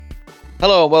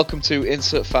Hello and welcome to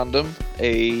Insert Fandom,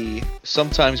 a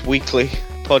sometimes weekly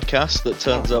podcast that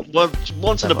turns up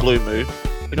once in a blue moon.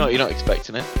 You're not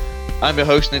expecting it. I'm your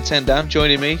host, Nintendan.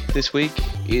 Joining me this week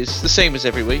is the same as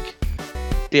every week.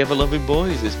 The ever-loving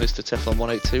boys is Mr.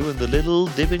 Teflon182 and the little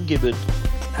Dibbin Gibbon.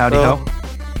 Howdy ho.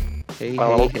 Hey.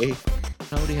 Howdy.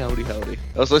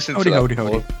 I was listening to that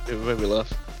before. It made me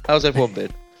laugh. How's everyone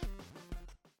been?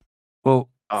 Well,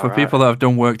 for people that have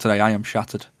done work today, I am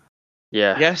shattered.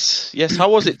 Yeah. Yes. How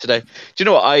was it today? Do you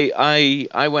know what?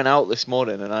 I went out this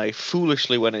morning and I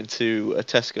foolishly went into a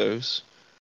Tesco's.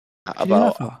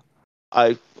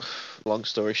 Long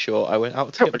story short, I went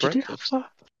out to get breakfast.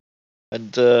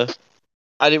 And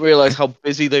I didn't realise how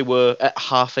busy they were at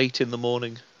 8:30 in the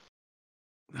morning.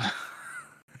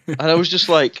 And I was just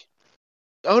like,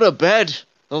 go to bed,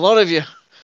 a lot of you.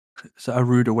 It's a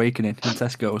rude awakening in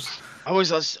Tesco's. I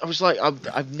was like,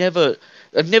 I've never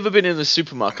been in the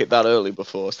supermarket that early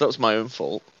before, so that was my own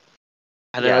fault.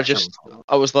 And then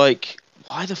I was like,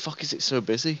 why the fuck is it so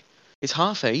busy? It's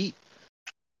 8:30.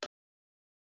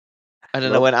 And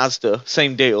then I went Asda,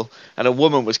 same deal, and a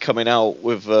woman was coming out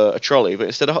with a trolley, but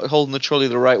instead of holding the trolley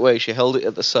the right way, she held it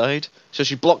at the side, so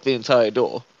she blocked the entire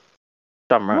door.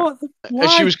 Damn right. What?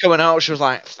 And she was coming out, she was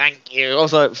like, thank you. I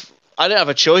was like, I didn't have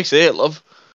a choice here, love.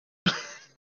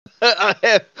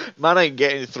 Man ain't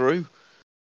getting through.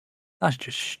 That's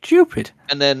just stupid.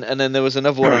 And then there was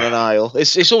another one on an aisle.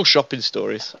 It's all shopping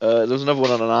stories. There was another one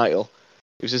on an aisle.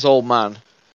 It was this old man.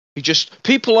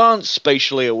 People aren't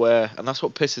spatially aware, and that's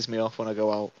what pisses me off when I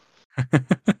go out.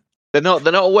 They're not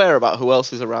aware about who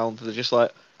else is around. They're just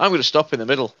like, I'm going to stop in the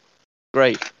middle.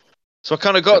 Great. So I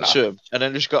kind of got to him, and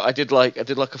then I did like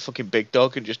a fucking big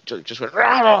dog, and just went,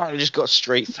 rah, and just got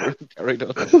straight through. Carried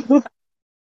on.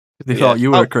 They thought you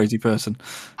were a crazy person.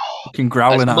 Fucking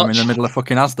growling at him in the middle of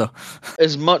fucking Asda.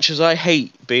 As much as I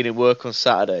hate being in work on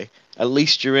Saturday, at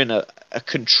least you're in a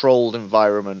controlled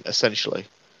environment, essentially.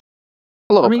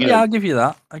 I mean, I'll give you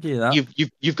that.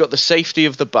 You've got the safety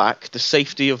of the back, the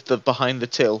safety of the behind the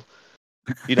till.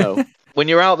 You know, when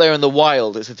you're out there in the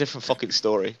wild, it's a different fucking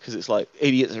story because it's like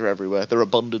idiots are everywhere. They're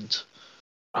abundant.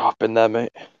 Oh, I've been there,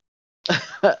 mate.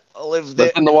 Lived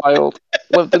in the wild.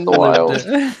 Lived in the wild.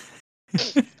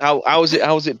 How's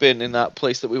it been in that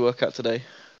place that we work at today?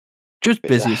 Just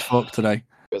busy as fuck today.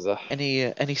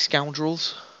 Any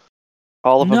scoundrels?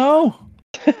 All of them. No.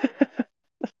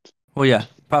 Well, yeah.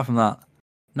 Apart from that,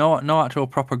 no actual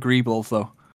proper greebles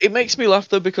though. It makes me laugh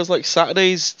though because like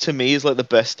Saturdays to me is like the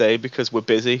best day because we're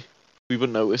busy. We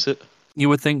wouldn't notice it. You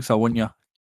would think so, wouldn't you?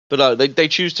 But they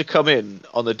choose to come in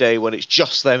on the day when it's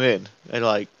just them in, and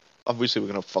like obviously we're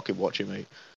gonna fucking watch it, mate.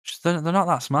 They're not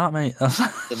that smart, mate. That's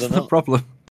the problem.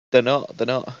 They're not.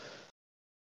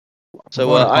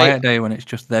 So a quiet day when it's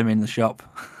just them in the shop.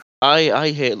 I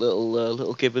hear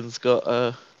little Gibbons got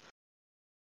a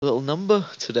little number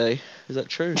today. Is that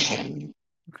true?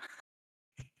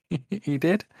 He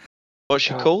did. What's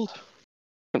she called?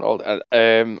 You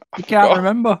can't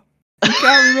remember. You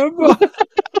can't remember.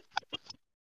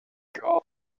 God.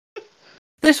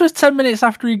 This was 10 minutes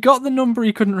after he got the number.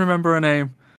 He couldn't remember her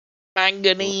name.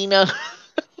 Manganina.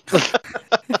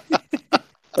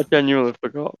 I genuinely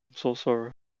forgot. I'm so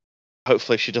sorry.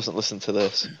 Hopefully she doesn't listen to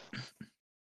this.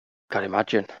 Can't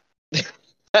imagine.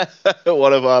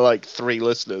 One of our 3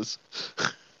 listeners.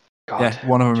 God. Yeah,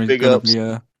 one of them is going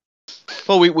to be.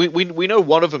 Well, we know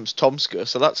one of them's Tomska,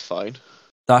 so that's fine.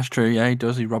 That's true. Yeah, he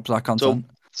does. He robs our content.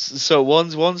 So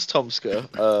one's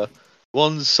Tomska.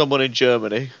 One's someone in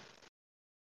Germany.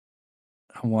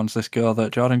 And one's this girl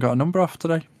that Jordan got a number off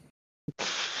today.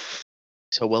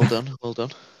 So well done.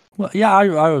 Well, yeah, I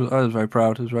was very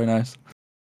proud. It was very nice.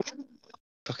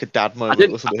 Like a dad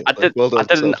moment, wasn't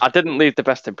it? I didn't leave the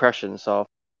best impression, so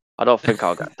I don't think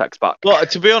I'll get a text back. Well,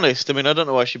 to be honest, I mean, I don't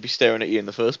know why she'd be staring at you in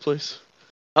the first place.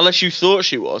 Unless you thought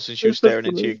she was, and she was staring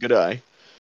into your good eye.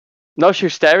 No, she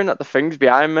was staring at the things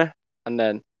behind me, and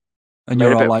then... And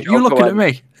you're all like, you looking at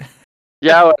me?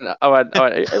 Yeah, I went,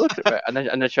 hey, look at me. And then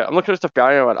I'm looking at stuff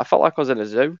behind me, I felt like I was in a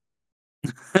zoo.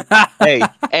 Hey,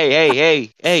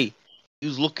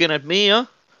 who's looking at me, huh?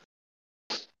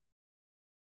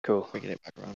 Cool. Bringing it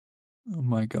back around. Oh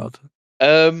my god.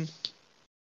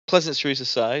 Pleasantries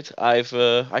aside, I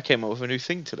came up with a new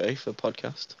thing today for the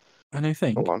podcast. A new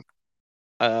thing? Go on.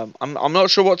 I'm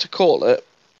not sure what to call it,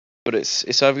 but it's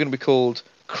either going to be called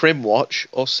Crim Watch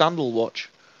or Sandal Watch.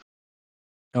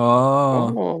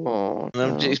 Oh.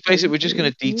 And it's basically we're just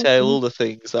going to detail all the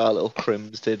things that our little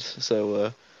crims did.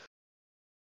 So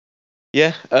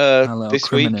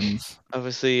this week,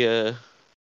 obviously,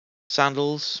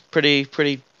 sandals,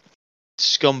 pretty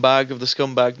scumbag of the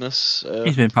scumbagness.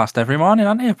 He's been passed every morning,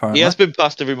 hasn't he? Apparently, he has been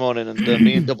passed every morning, and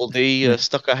me and Double D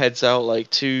stuck our heads out like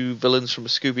two villains from a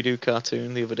Scooby-Doo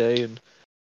cartoon the other day, and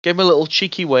gave him a little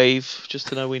cheeky wave just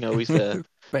to know we know he's there.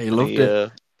 Bet he loved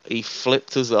it. He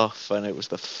flipped us off, and it was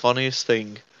the funniest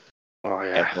thing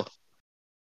ever.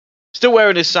 Still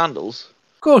wearing his sandals.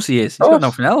 Of course he is. He's got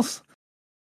nothing else.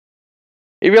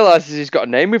 He realises he's got a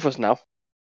name with us now.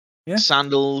 Yeah.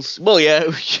 Sandals. Well,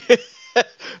 yeah.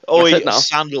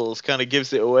 Sandals kind of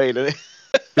gives it away, doesn't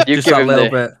it? Just that little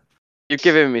bit. You've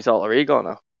given him his alter ego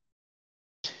now.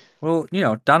 Well,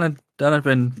 Dan had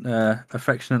been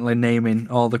affectionately naming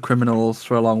all the criminals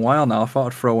for a long while now. I thought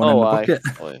I'd throw one in the bucket.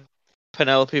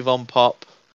 Penelope Von Pop.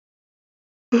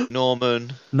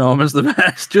 Norman. Norman's the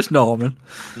best. Just Norman.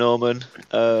 Norman.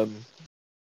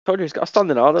 Told you he's got a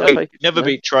standing order. Never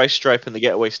beat Tri-Stripe and the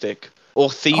Getaway Stick. Or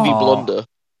Thievey Blunder.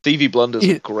 Thievey Blunder's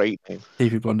a great name.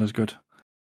 Thievey Blunder's good.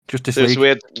 Justice So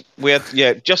League. we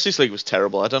had Justice League was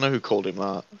terrible. I don't know who called him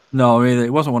that. No, really,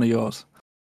 it wasn't one of yours.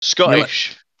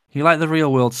 Scottish. You like the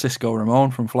real world Cisco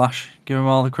Ramon from Flash. Give him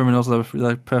all the criminals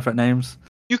their perfect names.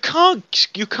 You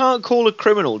can't call a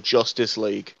criminal Justice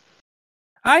League.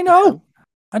 I know.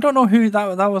 I don't know who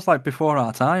that was like before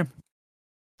our time.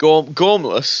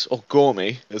 Gormless, or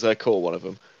Gormy, as I call one of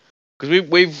them. Because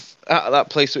we've at that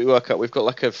place that we work at, we've got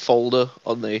like a folder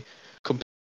on the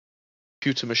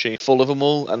computer machine full of them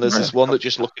all, and there's this one that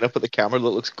just looking up at the camera that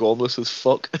looks gormless as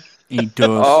fuck. He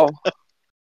does.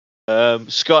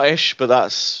 Scottish, but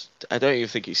I don't even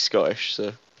think he's Scottish.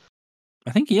 So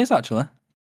I think he is actually.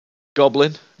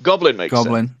 Goblin makes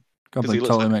sense. Goblin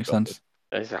totally makes sense.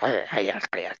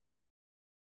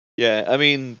 Yeah, I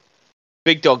mean,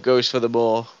 Big Dog goes for the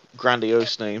more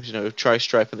grandiose names,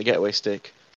 Tri-Stripe and the Getaway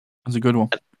Stick. That's a good one.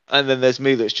 And then there's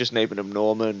me that's just naming him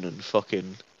Norman and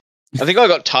fucking... I think I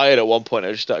got tired at one point.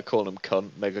 I just started calling him cunt,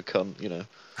 mega cunt,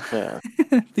 Yeah.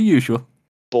 The usual.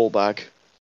 Ball bag.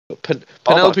 But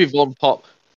Penelope Von Pop.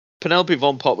 Penelope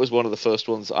Von Pop was one of the first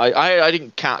ones. I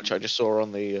didn't catch. I just saw her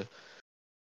on the...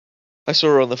 I saw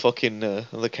her on the fucking on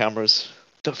the cameras.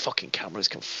 The fucking cameras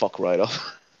can fuck right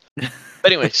off.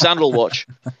 Anyway, Sandal Watch.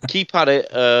 Keep at it.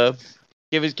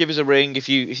 Give us a ring if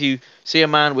you see a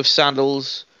man with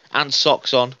sandals and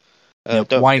socks on.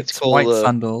 White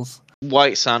sandals.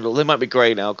 White sandal. They might be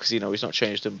grey now because he's not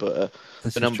changed them. But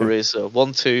the number is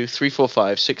 1 2 3 4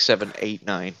 5 6 7 8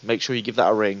 9. Make sure you give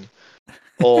that a ring,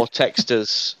 or text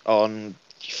us on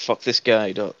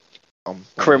fuckthisguy.com.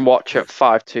 Crimwatch at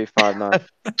 5259.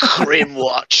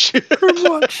 Crimwatch.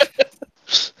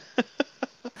 Crimwatch.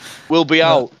 We'll be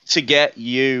out to get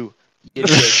you.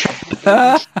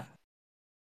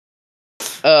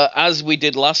 As we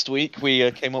did last week,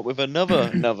 we came up with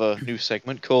another new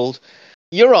segment called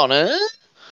Your Honor.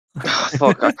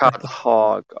 Fuck, I can't.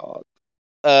 Oh god.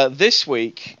 This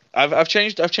week, I've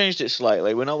changed it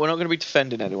slightly. We're not going to be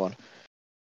defending anyone.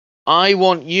 I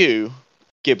want you,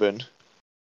 Gibbon,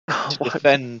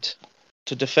 to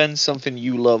defend something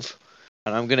you love,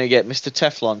 and I'm going to get Mr.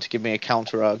 Teflon to give me a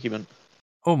counter argument.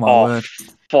 Oh my word!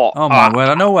 Fuck. Oh my word!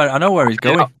 I know where he's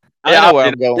going. I know where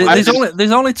I'm going.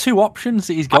 There's only two options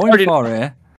that he's going for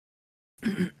here.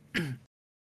 I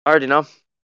already know.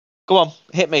 Go on,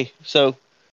 hit me. So,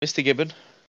 Mr. Gibbon.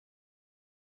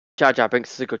 Jar Jar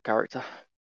Binks is a good character.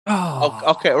 Oh.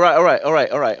 Okay, all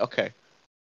right. Okay.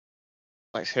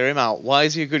 Let's hear him out. Why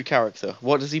is he a good character?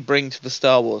 What does he bring to the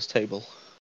Star Wars table?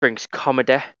 Brings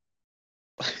comedy.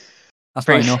 That's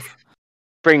not enough.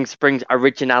 Brings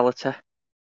originality.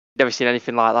 Never seen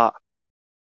anything like that.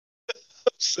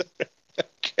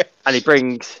 Okay. And he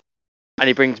brings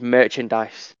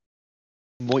merchandise.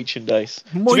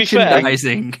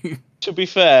 Merchandising. To be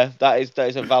fair, that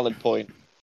is a valid point.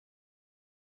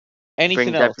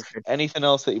 Anything else? Everything. Anything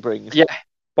else that he brings? Yeah.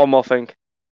 One more thing.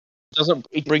 Doesn't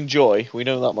he bring joy? We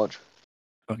know that much.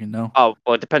 Fucking no. Oh,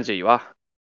 well, it depends who you are.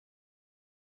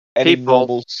 Any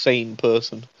normal, sane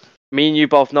person. Me and you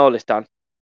both know this, Dan.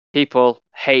 People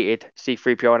hated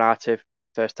C-3PO and R2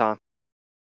 first time.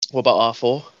 What about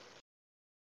R4?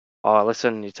 Oh,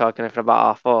 listen, you're talking anything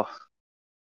about R4.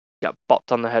 Get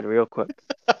bopped on the head real quick.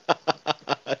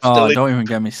 Don't even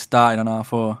get me started on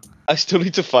R4. I still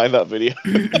need to find that video.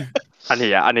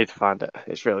 I need to find it.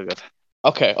 It's really good.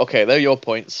 Okay, they're your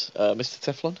points. Mr.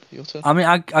 Teflon, your turn. I mean,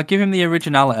 I give him the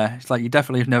originality. It's like you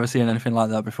definitely have never seen anything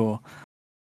like that before.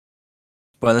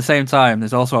 But at the same time,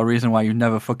 there's also a reason why you've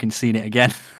never fucking seen it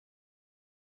again.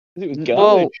 It was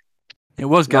garbage. It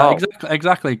was garbage. No.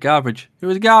 Exactly, garbage. It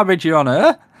was garbage, Your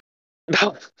Honour.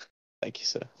 Thank you,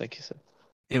 sir.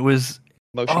 It was...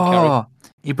 Motion carry.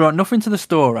 He brought nothing to the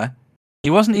story. He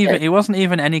wasn't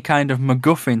even any kind of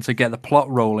MacGuffin to get the plot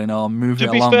rolling or move To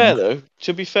it be along. fair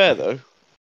though,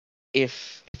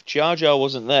 if Jar Jar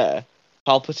wasn't there,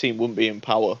 Palpatine wouldn't be in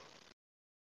power.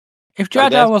 If Jar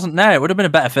Jar wasn't there, it would have been a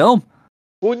better film.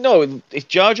 Well, no, if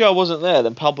Jar Jar wasn't there,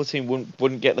 then Palpatine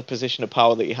wouldn't get the position of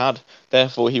power that he had.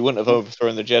 Therefore, he wouldn't have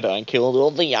overthrown the Jedi and killed all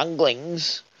the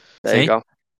younglings. There you go.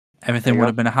 Everything would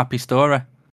have been a happy story.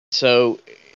 So,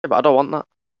 Yeah, but I don't want that.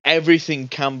 everything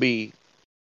can be.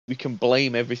 We can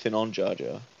blame everything on Jar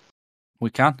Jar. We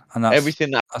can, and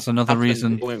that's another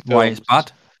reason why it's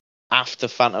bad. After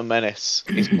Phantom Menace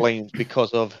is blamed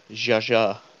because of Jar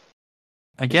Jar.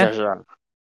 Again,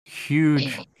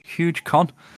 huge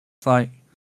con. It's like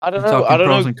I don't know.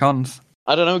 Pros and cons.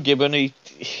 I don't know, Gibbon.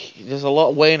 There's a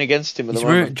lot weighing against him at the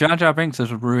moment. Jar Jar Binks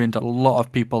has ruined a lot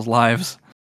of people's lives.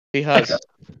 He has.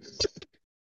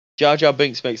 Jar Jar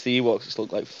Binks makes the Ewoks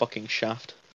look like fucking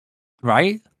Shaft.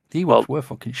 Right? The Ewoks were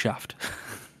fucking Shaft.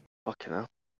 Fucking hell.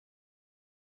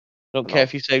 I don't care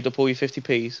if you saved up all your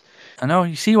 50p's. I know.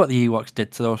 You see what the Ewoks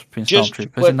did to those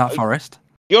stormtroopers in that forest.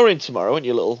 You're in tomorrow, aren't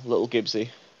you, little Gibbsy?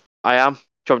 I am.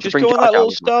 Just go on that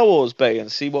little Star Wars bay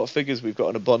and see what figures we've got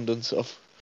an abundance of.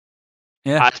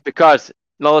 Yeah. That's because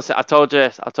listen, I told you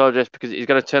this because he's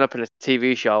going to turn up in a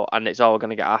TV show and it's all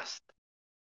going to get asked.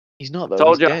 He's not though.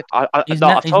 He's dead. He's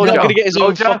not going to get his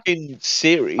own fucking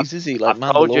series, is he? Like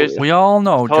Mandalorian. We all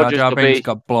know Jar Jar Binks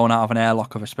got blown out of an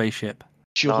airlock of a spaceship.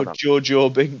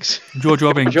 Jojo Binks.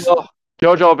 Jojo Binks.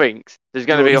 Jojo Binks. There's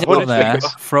going to be a hooded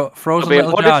figure. Frozen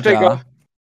little Jar Jar.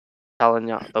 Telling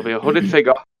you, there'll be a hooded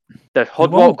figure. The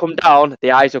hood won't come down.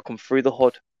 The eyes will come through the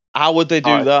hood. How would they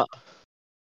do that?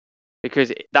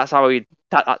 Because that's how he.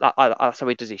 That's how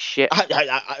he does his shit.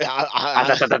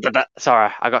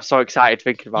 Sorry, I got so excited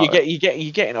thinking about it.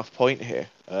 You're getting off point here.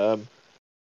 All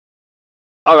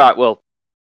right, well,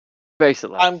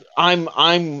 basically, I'm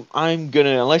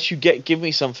gonna, unless you give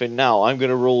me something now, I'm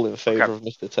gonna rule in favor of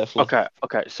Mr. Teflon.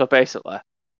 Okay. So basically,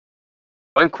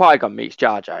 when Qui-Gon meets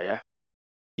Jar Jar,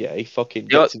 yeah, he fucking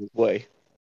gets in his way.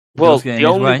 Well, the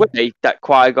only way that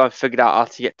Qui-Gon figured out how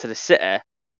to get to the city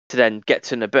to then get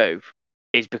to Naboo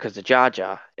is because of Jar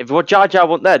Jar. If Jar Jar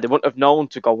wasn't there, they wouldn't have known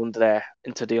to go under there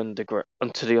into the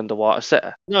underwater city.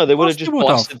 No, they would have just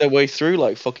blasted their way through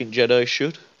like fucking Jedi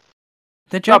should.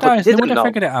 The Jedi, they would have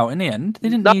figured it out in the end. They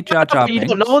didn't need Jar Jar Binks. You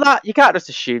don't know that. You can't just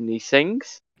assume these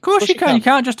things. Of course you can. You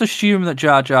can't just assume that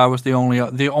Jar Jar was the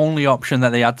only option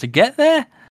that they had to get there.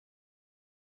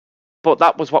 But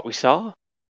that was what we saw.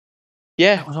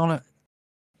 Yeah. That was all it.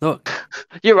 Look.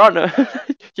 You're on her.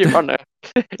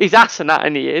 He's assing that,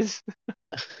 and he is.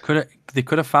 They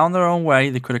could have found their own way.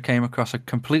 They could have came across a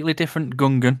completely different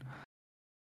Gungan.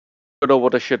 Coulda,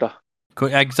 woulda, shoulda.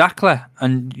 Exactly.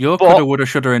 And you're coulda, woulda,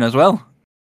 shoulda in as well.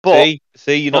 But,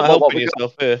 see, you're not helping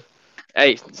yourself here.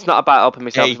 Hey, it's not about helping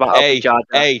myself. It's about helping Jar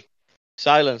Jar. Hey,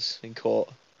 silence in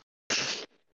court.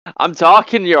 I'm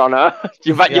talking, Your Honour.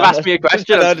 You've asked me a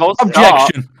question.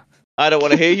 Objection. I don't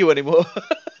want to hear you anymore.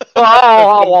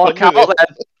 I'll walk out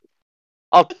then.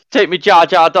 I'll take me Jar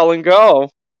Jar doll and go.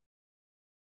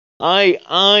 I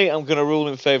am going to rule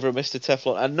in favour of Mr.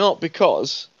 Teflon, and not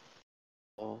because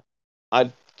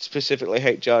I specifically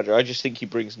hate Jar Jar. I just think he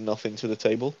brings nothing to the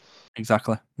table.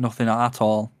 Exactly, nothing at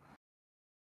all.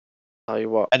 Tell you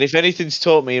what. And if anything's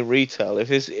taught me in retail,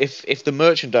 if the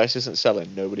merchandise isn't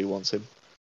selling, nobody wants him.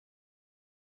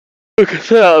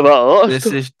 This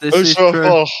is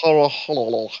true.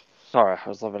 Sorry, I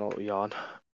was having a little yawn.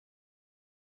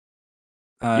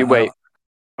 You wait.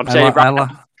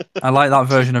 I like that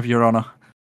version of Your Honour.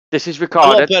 This is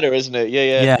recorded. A lot better, isn't it?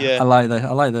 Yeah. I like this.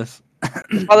 I like this.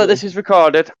 Now that this is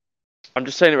recorded, I'm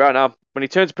just saying it right now. When he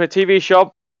turns up in a TV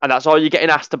show, and that's all you're getting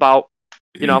asked about,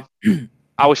 you know,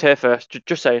 I was here first.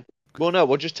 Just saying. Well, no,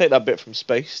 we'll just take that bit from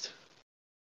Spaced.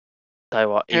 Tell you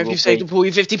what, have you saved up all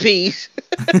your 50p's?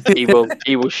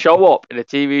 he will show up in a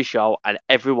TV show, and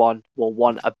everyone will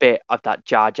want a bit of that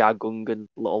Jar Jar Gungan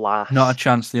little ass. Not a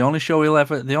chance. The only show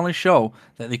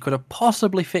that they could have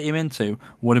possibly fit him into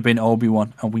would have been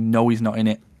Obi-Wan, and we know he's not in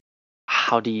it.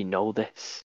 How do you know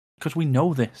this? Because we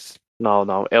know this.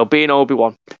 No, it'll be in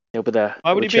Obi-Wan. He'll be there.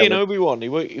 Why would he be in Obi-Wan? He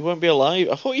won't be alive.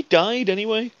 I thought he died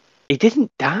anyway. He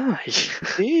didn't die.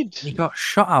 He did. He got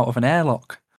shot out of an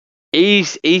airlock.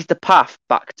 He's the path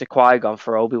back to Qui-Gon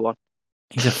for Obi-Wan.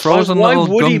 He's a frozen little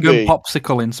Gungan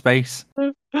popsicle in space.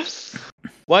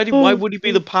 Why would he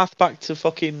be the path back to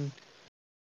fucking...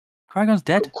 Qui-Gon's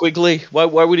dead. Quigley. Why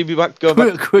would he be going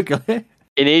back to... Quigley?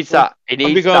 He needs that. He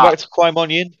needs be going back to Qui-Gon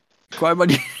Yin. Qui-Gon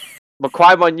Yin. But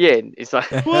Qui-Gon Yin is like...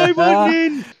 Qui-Gon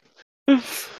Yin!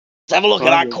 Let's have a look at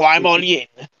that Qui-Gon Yin.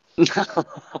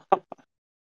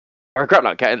 I regret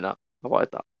not getting that. I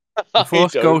wanted that. The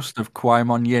Force Ghost of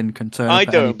Qui-Mon Yin can turn up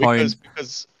at any point.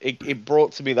 because it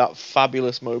brought to me that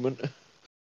fabulous moment.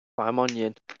 Qui-Mon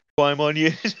Yin. Qui-Mon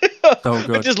Yin. So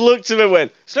good. I just looked at him and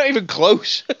went, it's not even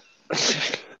close.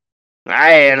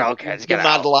 I ain't okay. Get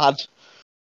mad out. lad.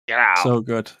 Get out. So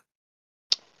good.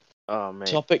 Oh man.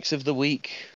 Topics of the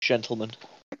week, gentlemen.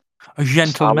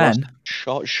 Gentlemen.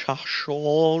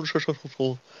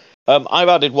 I've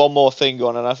added one more thing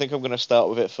on, and I think I'm going to start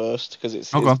with it first because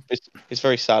it's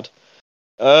very sad.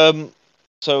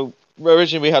 So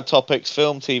originally we had topics: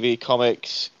 film, TV,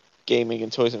 comics, gaming,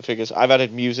 and toys and figures. I've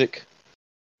added music.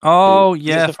 Oh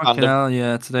yeah, fucking hell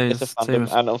yeah! Today's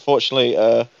and unfortunately,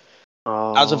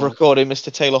 as of recording,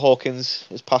 Mr. Taylor Hawkins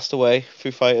has passed away.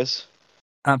 Foo Fighters.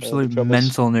 Absolute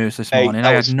mental news this morning.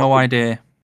 I had no idea.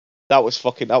 That was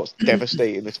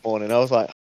devastating this morning. I was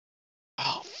like,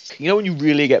 oh, you know when you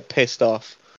really get pissed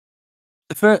off.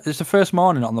 It's the first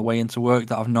morning on the way into work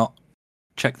that I've not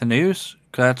checked the news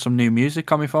because I had some new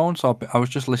music on my phone, so I was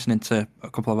just listening to a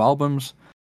couple of albums.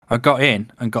 I got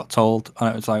in and got told, and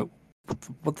it was like,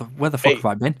 where the fuck have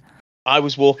I been? I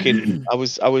was walking. I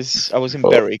was in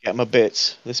Bury getting my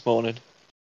bits this morning.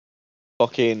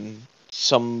 Fucking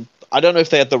I don't know if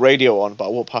they had the radio on, but I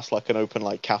walked past like an open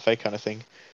like cafe kind of thing.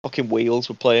 Fucking Wheels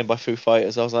were playing by Foo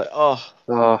Fighters. I was like,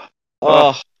 man,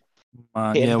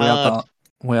 yeah,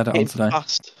 we had it on today.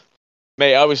 Fast.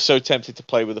 Mate, I was so tempted to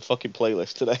play with the fucking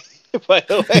playlist today. By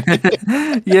the way.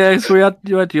 Yes,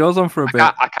 you had yours on for a bit.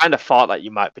 I kind of thought that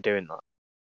you might be doing that.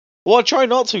 Well, I tried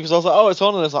not to because I was like, oh, it's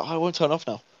on, and I was like, I won't turn off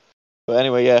now. But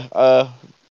anyway, yeah.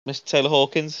 Mr. Taylor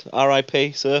Hawkins,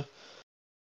 R.I.P., sir.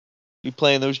 You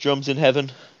playing those drums in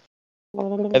heaven.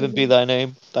 Heaven be thy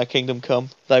name, thy kingdom come,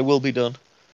 thy will be done.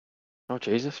 Oh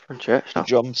Jesus, we're in church now.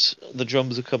 The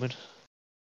drums are coming.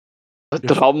 The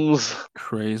drums.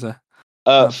 Crazy.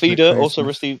 Feeder also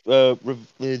received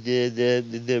released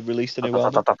a new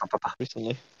album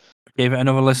recently. Gave it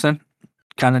another listen.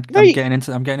 I'm getting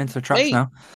into the tracks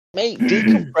now. Mate,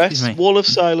 Decompress, Wall of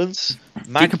Silence,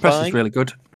 Magpie. Decompress is really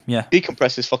good. Yeah.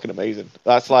 Decompress is fucking amazing.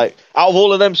 That's like out of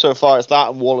all of them so far, it's that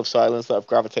and Wall of Silence that I've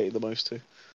gravitated the most to.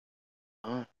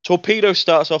 Torpedo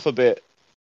starts off a bit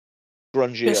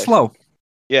grungy. It's slow.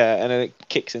 Yeah, and then it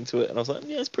kicks into it, and I was like,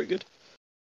 yeah, it's pretty good.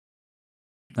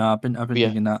 No, I've been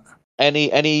digging that.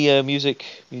 Any music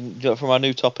from our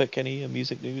new topic? Any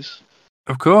music news?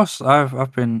 Of course,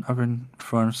 I've been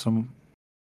throwing some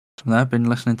there. I've been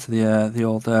listening to the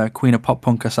old Queen of Pop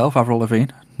Punk herself, Avril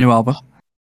Lavigne, new album.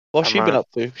 What's she been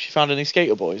up to? She found any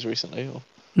skater boys recently? Or?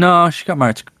 No, she got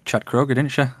married to Chad Kroger, didn't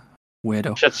she?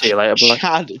 Weirdo. Should see you later, boy.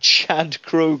 Chad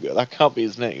Kroger. That can't be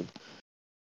his name.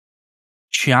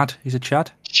 Chad. He's a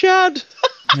Chad. Chad.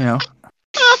 You know.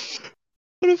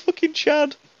 What a fucking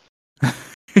Chad.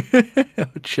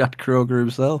 Chad Kroger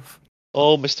himself.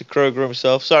 Oh, Mr. Kroger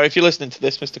himself. Sorry if you're listening to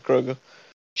this, Mr. Kroger.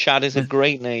 Chad is a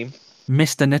great name.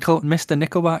 Mr.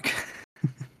 Nickelback.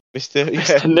 Mr.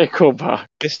 Nickelback.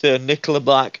 Mr.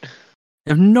 Nickelback. I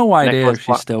have no idea if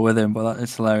she's still with him, but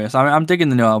it's hilarious. I mean, I'm digging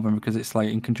the new album because it's like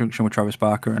in conjunction with Travis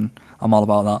Barker, and I'm all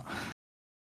about that.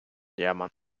 Yeah, man.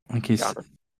 I think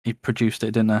he produced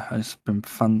it, didn't he? It's been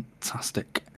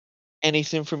fantastic.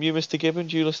 Anything from you, Mr. Gibbon?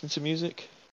 Do you listen to music?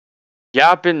 Yeah,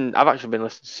 I've actually been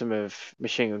listening to some of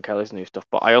Machine Gun Kelly's new stuff,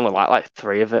 but I only like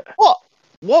 3 of it.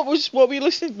 What were you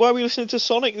listening? Why were you listening to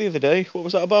Sonic the other day? What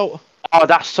was that about? Oh,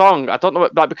 that song. I don't know,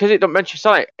 like because it don't mention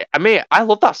Sonic. I mean, I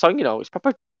love that song. You know, it's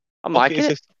proper. I'm liking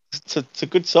it. It's a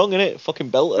good song, isn't it? Fucking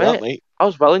belter, that mate. I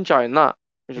was well enjoying that.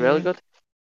 It was really good.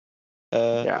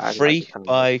 Free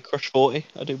by Crush 40,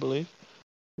 I do believe.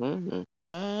 Mm-hmm.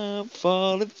 I'm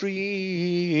falling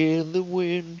free in the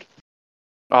wind.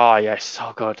 Oh yeah,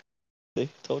 so good. See,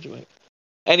 told you, mate.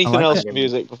 Anything else in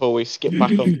music before we skip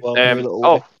back on to our little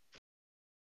way?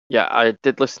 Yeah, I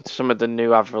did listen to some of the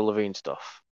new Avril Lavigne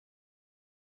stuff.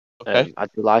 Okay. I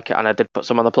do like it, and I did put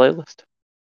some on the playlist.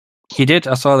 You did?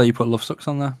 I saw that you put Love Sucks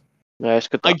on there. Yeah, it's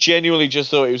good. I genuinely just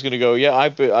thought he was going to go, yeah,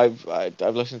 I've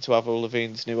listened to Avril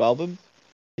Lavigne's new album.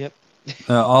 Yep.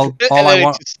 All I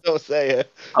want.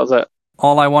 How's it?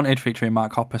 All I Wanted featuring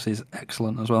Mark Hoppus is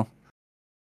excellent as well.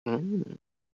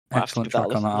 Excellent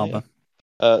track on that album.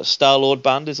 Star-Lord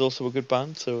Band is also a good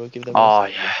band, so I'll give them. Oh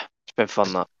yeah, it's been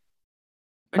fun that.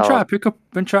 Been trying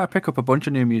to pick up a bunch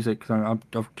of new music. I've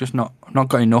just not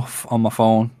got enough on my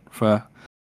phone for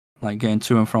like getting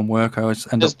to and from work. I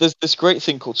always end up. There's this great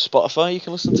thing called Spotify you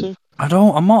can listen to.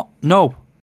 I'm not. No.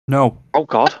 Oh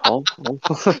God. Oh.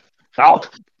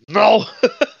 No.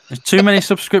 There's too many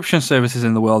subscription services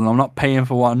in the world, and I'm not paying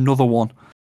for another one.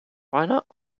 Why not?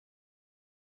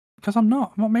 Because I'm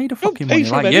not made of fucking money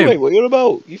like anyway, you. What you're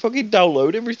about? You fucking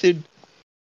download everything.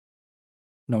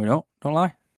 No, we don't. Don't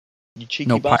lie. You cheeky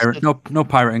No bastard. pirate, no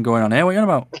pirating going on here. What are you on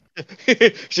about?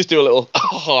 Just do a little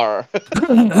har.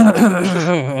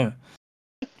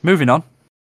 Moving on.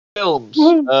 Films.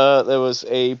 There was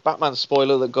a Batman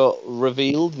spoiler that got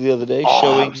revealed the other day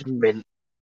showing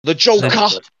the Joker.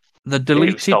 The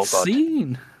deleted so good.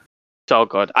 scene. So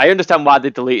good. I understand why they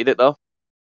deleted it though.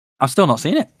 I've still not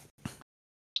seen it.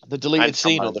 The deleted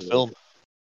scene or the film?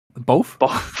 Both.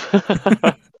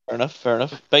 Fair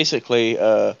enough. Basically,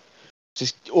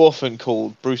 this orphan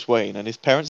called Bruce Wayne and his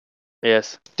parents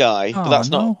die, but that's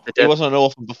not. He wasn't an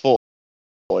orphan before.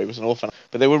 He was an orphan,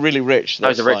 but they were really rich. So I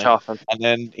was a rich orphan. And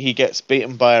then he gets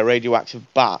beaten by a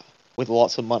radioactive bat with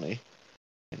lots of money.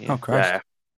 And Oh Christ! Yeah.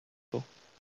 Cool.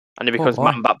 And he becomes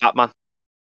Man Bat Batman.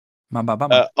 Man Bat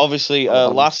Batman. Obviously,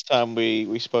 last time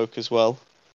we spoke as well.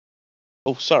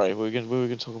 Oh, sorry, we were going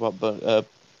to talk about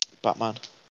Batman.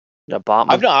 Yeah,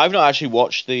 Batman. I've not actually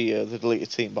watched the deleted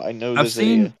scene, but I know I've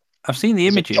seen the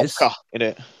images Joker in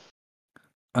it,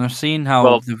 and I've seen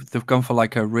how they've gone for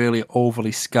like a really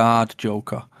overly scarred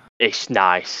Joker. It's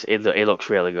nice. He looks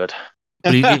really good.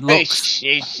 But he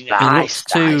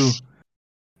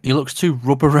looks too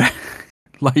rubbery.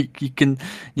 Like you can.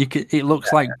 It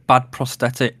looks like bad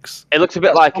prosthetics. It looks a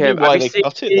bit like. Have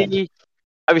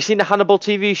you seen the Hannibal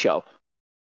TV show?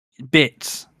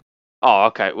 Bits. Oh,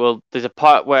 okay. Well, there's a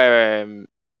part where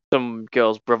some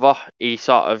girl's brother, he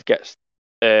sort of gets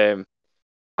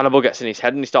Hannibal gets in his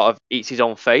head and he sort of eats his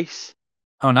own face.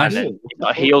 Oh, nice. And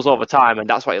then he heals over time, and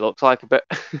that's what he looks like a bit.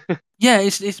 Yeah,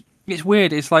 it's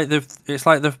weird. It's like they've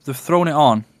thrown it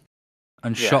on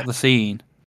and shot the scene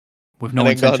with no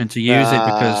intention to use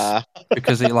it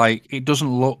because it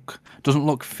doesn't look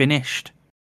finished.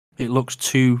 It looks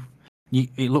too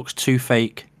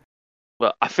fake.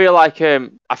 Well, I feel like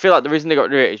the reason they got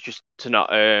rid of it is just to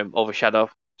not overshadow.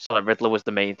 So like Riddler was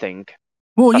the main thing.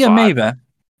 Well, yeah, maybe.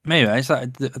 It's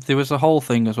like there was a whole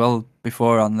thing as well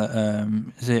before on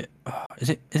the is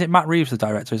it Matt Reeves the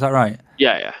director? Is that right?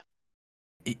 Yeah.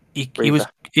 He was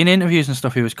in interviews and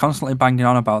stuff. He was constantly banging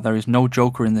on about there is no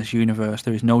Joker in this universe.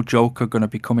 There is no Joker going to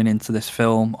be coming into this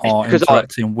film or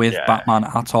interacting with Batman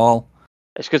at all.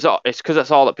 It's because that's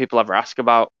all that people ever ask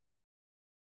about.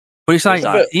 But it's like,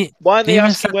 why are they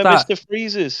asking where Mr.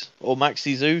 Freeze is, or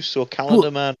Maxi Zeus, or Calendar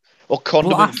Man, or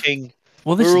Condiment King?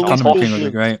 Well, this is Condiment King would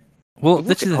be great. Well,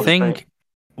 this is the thing.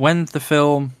 When the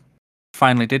film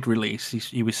finally did release,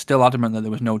 he was still adamant that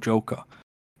there was no Joker.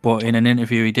 But in an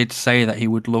interview, he did say that he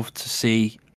would love to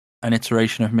see an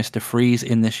iteration of Mr. Freeze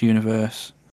in this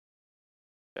universe.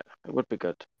 Yeah, it would be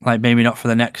good. Like maybe not for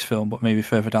the next film, but maybe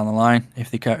further down the line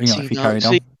if he carried on.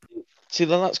 See,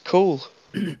 then that's cool.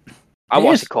 I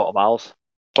watched the Court of Owls.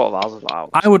 Court of Owls is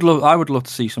out. I would love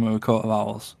to see something with Court of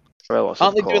Owls.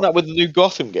 Aren't they doing that with the new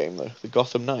Gotham game though? The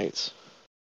Gotham Knights.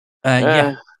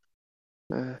 Yeah.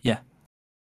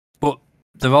 But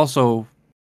they've also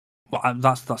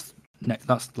that's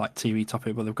like TV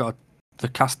topic. But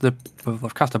they've cast a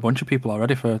bunch of people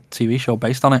already for a TV show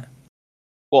based on it.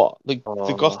 What the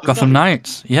Gotham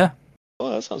Knights? Yeah.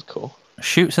 Oh, that sounds cool.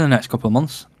 Shoots in the next couple of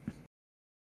months.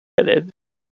 It did.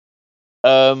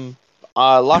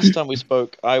 Last time we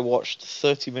spoke, I watched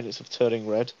 30 minutes of Turning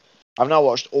Red. I've now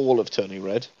watched all of Turning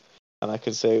Red, and I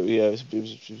can say, it was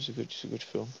a good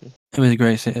film. Yeah. It was a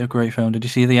great film. Did you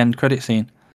see the end credit scene?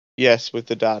 Yes, with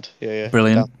the dad. Yeah.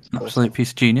 Brilliant, absolute piece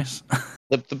of genius.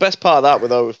 The best part of that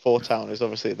with Four Town is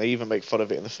obviously they even make fun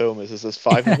of it in the film. Is there's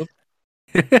 5 of them?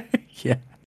 Yeah.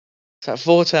 It's like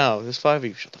 4 Town. There's 5 of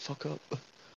you. Shut the fuck up. But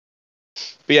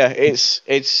yeah, it's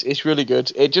really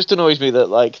good. It just annoys me that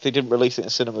like they didn't release it in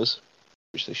cinemas,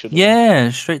 which they should. Yeah,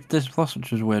 straight to Disney Plus,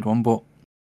 which was a weird one, but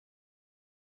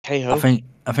hey-ho.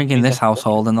 I think in this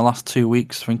household in the last 2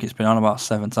 weeks, I think it's been on about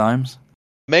 7 times.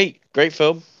 Mate, great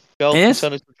film. Girl it is.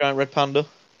 Son of a Giant Red Panda.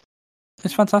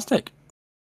 It's fantastic.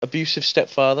 Abusive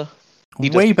stepfather.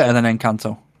 Way better than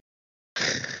Encanto.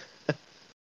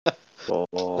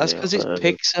 That's because it's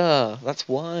Pixar. That's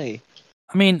why.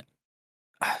 I mean,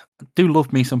 I do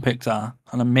love me some Pixar,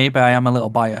 and maybe I am a little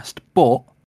biased, but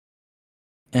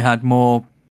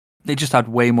it just had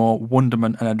way more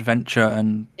wonderment and adventure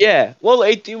and well,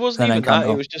 it wasn't even Encanto. that.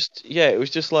 It was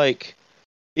just like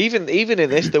even in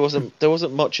this there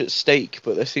wasn't much at stake,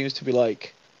 but there seems to be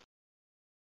like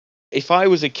if I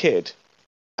was a kid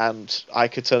and I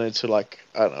could turn into like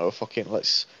I don't know, fucking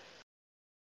let's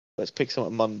pick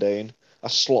something mundane, a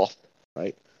sloth,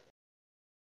 right?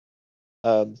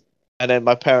 And then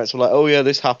my parents were like, "Oh yeah,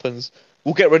 this happens.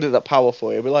 We'll get rid of that power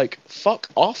for you." I'd be like, "Fuck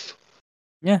off."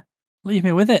 Yeah, leave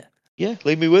me with it. Yeah,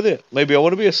 leave me with it. Maybe I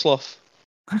want to be a sloth.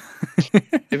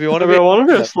 If you want to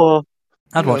be a sloth,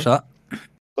 I'd watch that.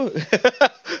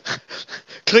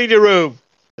 Clean your room.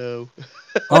 No.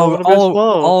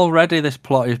 Already this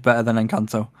plot is better than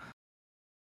Encanto.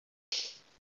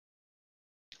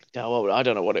 Yeah, well, I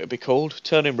don't know what it would be called.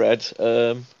 Turning Red.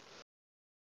 I'm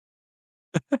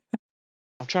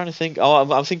trying to think.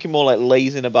 Oh, I'm thinking more like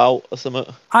Lazing About or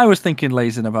something. I was thinking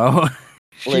lazing about.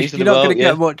 Lazing You're not About, going to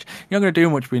yeah. get much. You're not going to do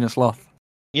much being a sloth.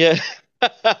 Yeah.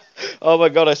 Oh my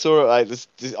god, I saw it. Like, this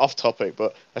is off topic,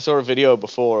 but I saw a video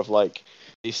before of like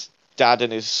his dad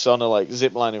and his son are like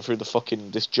ziplining through the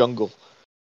fucking this jungle,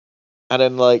 and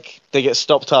then like they get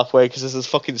stopped halfway because there's this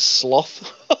fucking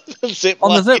sloth on the zip On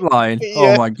the line. zip line? Yeah.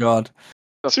 Oh my god.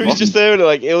 So he's just there and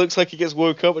like it looks like he gets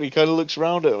woke up and he kind of looks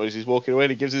around at him as he's walking away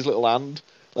and he gives his little hand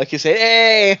like he said,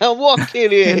 "Hey, I'm walking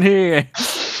In here." here.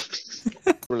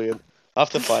 Brilliant. I'll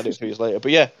have to find it for you later.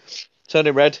 But yeah,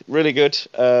 Turning Red, really good.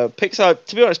 Pixar,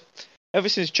 to be honest, ever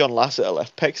since John Lasseter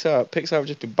left, Pixar have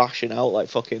just been bashing out like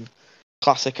fucking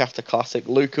classic after classic.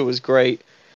 Luca was great.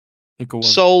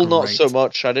 Soul, not so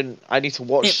much. I need to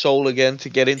watch Soul again to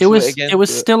get into it again. It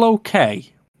was still okay,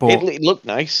 but it looked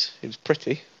nice. It was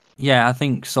pretty. Yeah, I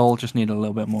think Soul just needed a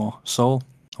little bit more soul.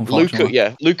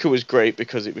 Unfortunately. Luca was great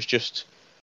because it was just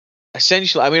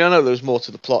essentially. I mean, I know there was more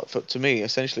to the plot, but to me,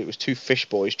 essentially, it was two fish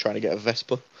boys trying to get a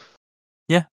Vespa.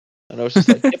 Yeah, and I was just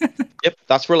like, yep,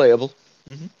 that's relatable.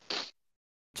 Mm-hmm.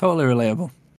 Totally relatable.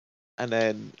 And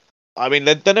then, I mean,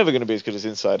 they're never going to be as good as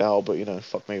Inside Out, but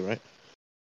fuck me, right?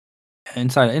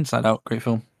 Inside Out, great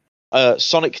film.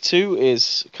 Sonic 2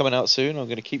 is coming out soon. I'm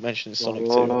going to keep mentioning Sonic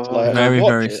 2. Very,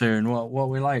 very soon. What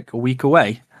we like? A week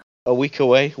away? A week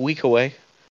away. Week away.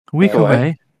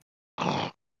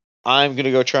 I'm going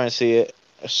to go try and see it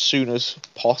as soon as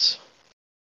pos.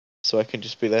 So I can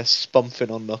just be there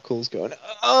spumping on Knuckles going,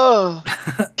 oh!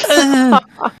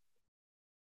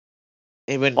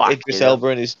 When Idris Elba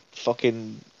and his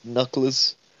fucking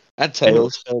Knuckles and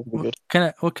Tails.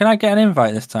 Can I get an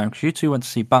invite this time? Because you two went to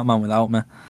see Batman without me.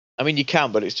 I mean, you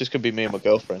can, but it's just going to be me and my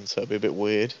girlfriend, so it'll be a bit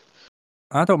weird.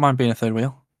 I don't mind being a third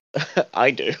wheel.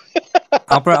 I do.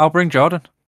 I'll bring Jordan.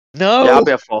 No! Yeah, I'll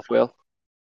be a fourth wheel.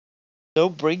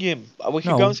 Don't bring him. We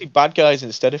can go and see Bad Guys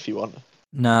instead if you want.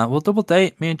 Nah, we'll double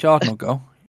date. Me and Jordan will go.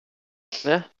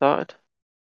 Yeah, started.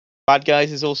 Bad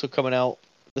Guys is also coming out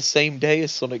the same day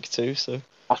as Sonic 2, so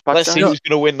let's see who's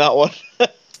going to win that one.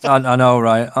 I know,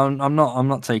 right? I'm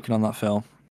not taking on that film.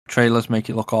 Trailers make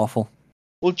it look awful.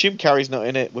 Well, Jim Carrey's not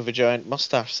in it with a giant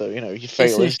mustache, so you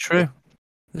fail. This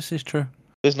is true.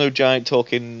 There's no giant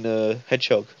talking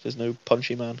hedgehog. There's no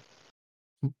Punchy Man.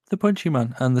 The Punchy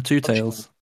Man and the Two Tails.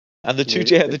 And the two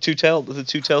tail.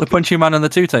 The Punchy Man and the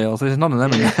Two Tails. There's none of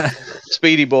them in there.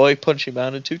 Speedy Boy, Punchy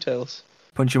Man, and Two Tails.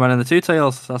 Punchy Man and the Two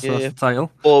Tails. That's the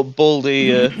title. Or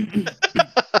Baldy.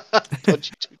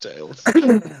 Punchy Two Tails.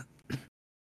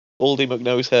 Baldy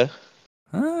McNose hair.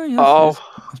 Yes,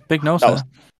 it's big nose hair.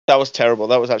 That was terrible.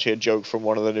 That was actually a joke from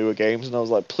one of the newer games, and I was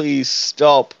like, please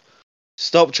stop.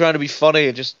 Stop trying to be funny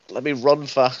and just let me run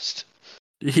fast.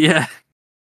 Yeah.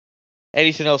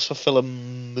 Anything else for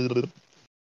film? Films.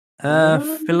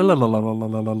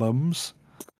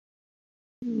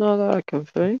 Not that I can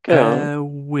think.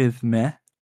 With me.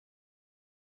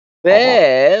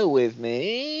 Bear with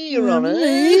me, Your Honour.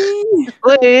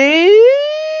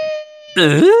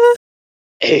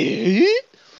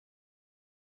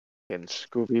 In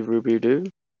Scooby Rooby Doo.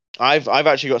 I've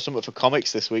actually got something for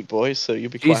comics this week, boys. So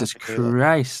you'll be Jesus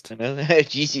Christ.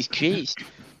 Jesus Christ.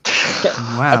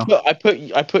 Wow.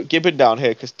 I put Gibbon down here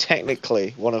because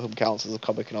technically one of them counts as a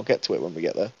comic, and I'll get to it when we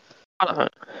get there.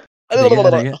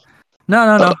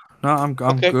 No. I'm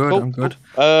okay, good. Cool. I'm good.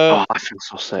 I feel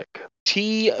so sick.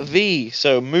 TV.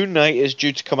 So Moon Knight is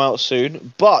due to come out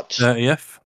soon, but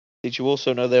 30th. Did you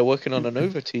also know they're working on a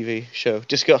Nova TV show?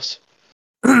 Discuss.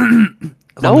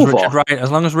 As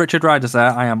long as Richard Rider's there,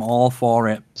 I am all for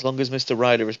it. As long as Mr.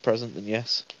 Ryder is present, then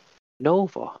yes.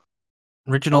 Nova.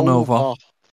 Original Nova.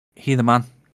 He the man.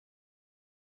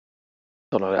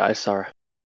 Don't know that. Sorry.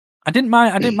 I didn't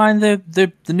mind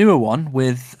the newer one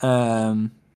with Sarah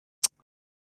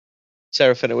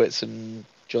Finowitz and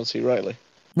John C. Reilly.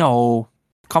 No,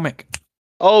 comic.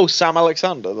 Oh, Sam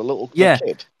Alexander, the little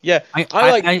kid. Yeah,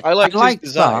 I liked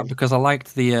that because I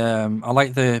liked the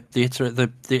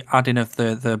adding of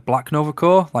the Black Nova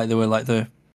Corps, like they were like the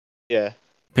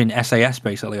being SAS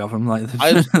basically of them. Like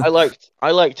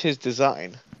I liked his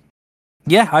design.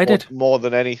 Yeah, I did more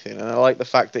than anything, and I like the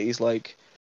fact that he's like.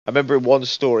 I remember in one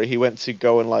story he went to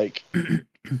go and like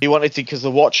he wanted to because the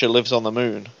Watcher lives on the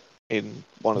moon in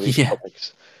one of these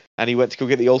comics, and he went to go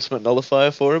get the Ultimate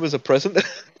Nullifier for him as a present.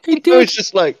 He did. I was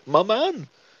just like, my man.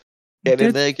 Getting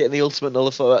in there, getting the Ultimate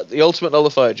Nullifier. The Ultimate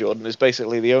Nullifier, Jordan, is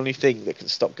basically the only thing that can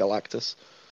stop Galactus.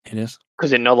 It is.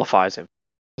 Because it nullifies him.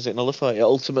 Does it nullify? It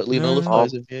ultimately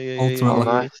nullifies him. Yeah.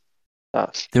 Ultimately.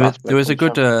 Nice. There was a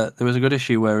good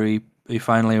issue where he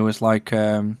finally was like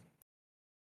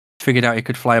figured out he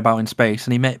could fly about in space,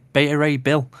 and he met Beta Ray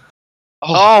Bill.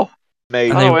 Mate,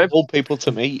 And they all people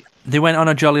to meet. They went on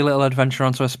a jolly little adventure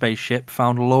onto a spaceship,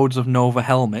 found loads of Nova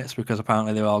helmets because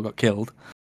apparently they all got killed.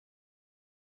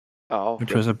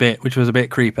 Which was a bit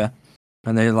creepy.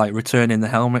 And they like returning the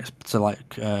helmets to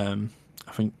like I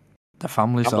think the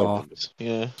families or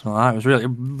yeah. something like that. It was really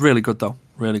really good though,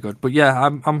 really good. But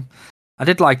yeah, I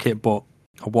did like it, but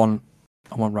I want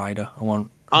Ryder. I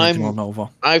want original Nova.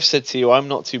 I've said to you, I'm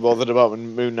not too bothered about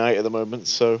Moon Knight at the moment,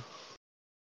 so.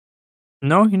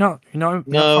 No, you're not. No,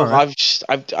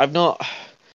 I've not.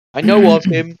 I know of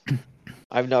him.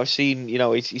 I've now seen,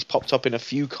 he's popped up in a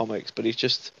few comics, but he's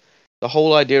just the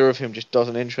whole idea of him just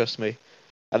doesn't interest me,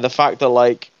 and the fact that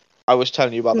like I was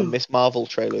telling you about the Miss Marvel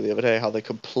trailer the other day, how they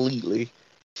completely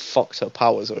fucked her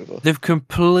powers over. They've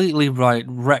completely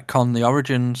retconned the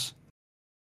origins.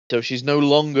 So she's no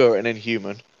longer an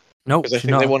Inhuman. Nope, because I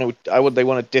think they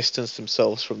want to distance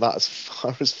themselves from that as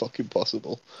far as fucking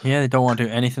possible. Yeah, they don't want to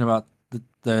do anything about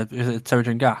the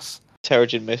Terrigen gas.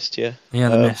 Terrigen Mist, yeah. Yeah,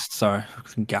 the mist. Sorry,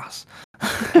 gas.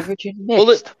 Terrigen Mist.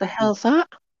 What the hell's that?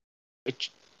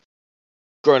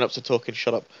 Grown ups are talking.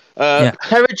 Shut up. Yeah.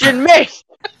 Terrigen Mist.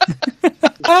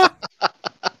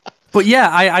 But yeah,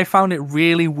 I found it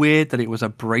really weird that it was a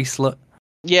bracelet.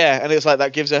 Yeah, and it's like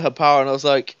that gives her power, and I was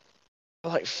like,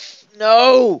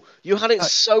 no, you had it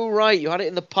so right. You had it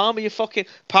in the palm of your fucking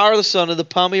power of the sun in the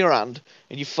palm of your hand,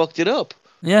 and you fucked it up.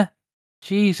 Yeah,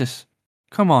 Jesus,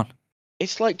 come on.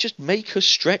 It's like just make her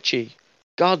stretchy.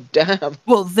 God damn.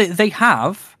 Well, they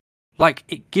have. Like,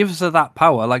 it gives her that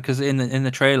power, like, because in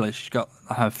the trailer, she's got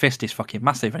her fist is fucking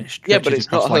massive, and it stretches. Yeah, but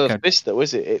it's not like her fist, though,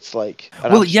 is it? It's like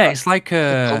it's like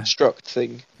a construct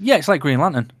thing. Yeah, it's like Green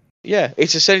Lantern. Yeah,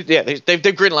 it's essentially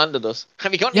they've Green Lanterned us.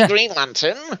 Have you got any Green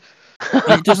Lantern?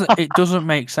 It doesn't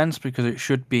make sense because it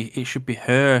should be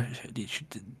her.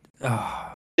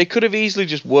 They could have easily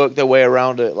just worked their way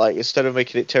around it, like instead of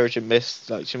making it Terrigen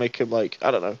Mist, like to make him like I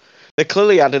don't know. They're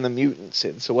clearly adding the mutants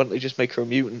in, so why don't they just make her a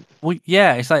mutant? Well,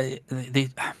 yeah, it's like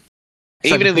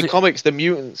even in the comics, the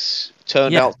mutants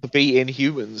turned out to be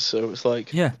Inhumans, so it's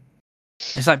like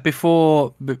it's like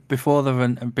before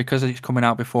because it's coming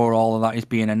out before all of that is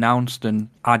being announced and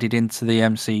added into the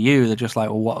MCU. They're just like,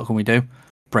 well, what can we do?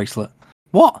 Bracelet?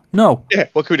 What? No. Yeah,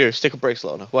 what can we do? Stick a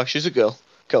bracelet on her. Why? She's a girl.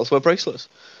 Girls wear bracelets.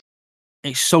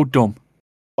 It's so dumb.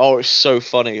 Oh, it's so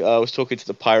funny. I was talking to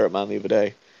the Pirate Man the other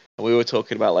day. And we were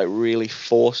talking about like really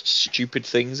forced, stupid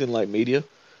things in like media.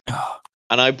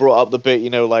 And I brought up the bit,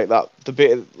 the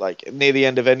bit like near the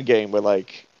end of Endgame where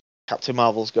like Captain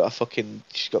Marvel's got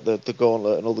she's got the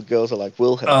gauntlet and all the girls are like,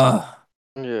 we'll help.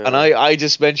 Yeah. And I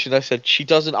just mentioned, I said, she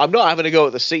doesn't, I'm not having a go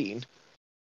at the scene.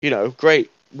 Great.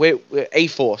 We're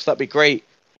A-Force, that'd be great.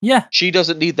 Yeah. She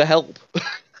doesn't need the help.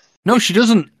 No, she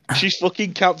doesn't. She's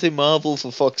fucking Captain Marvel,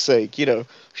 for fuck's sake.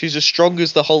 She's as strong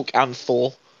as the Hulk and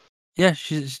Thor. Yeah,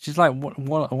 she's like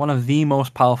one of the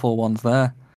most powerful ones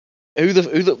there.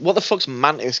 What the fuck's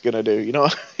Mantis gonna do? You know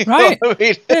right? What I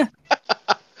mean? Yeah.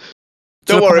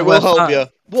 Don't worry, we'll help you.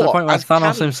 To the point where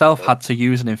Thanos himself had to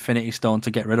use an Infinity Stone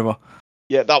to get rid of her.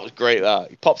 Yeah, that was great. That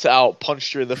he popped it out,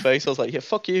 punched her in the face. I was like, yeah,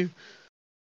 fuck you.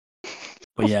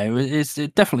 But yeah, it's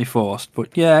definitely forced.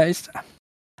 But yeah,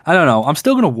 I don't know. I'm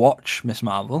still gonna watch Miss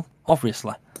Marvel,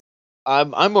 obviously.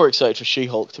 I'm more excited for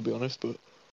She-Hulk, to be honest. But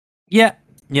yeah.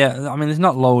 I mean, there's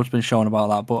not loads been shown about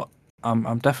that, but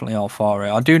I'm definitely all for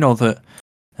it. I do know that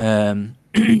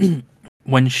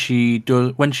when she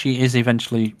is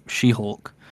eventually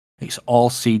She-Hulk, it's all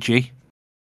CG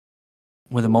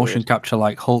with a motion capture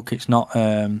like Hulk. It's not.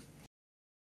 I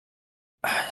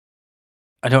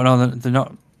don't know. They're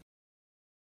not.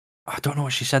 I don't know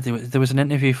what she said. There was an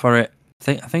interview for it.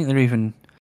 I think they're even.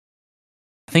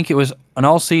 I think it was an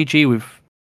all CG with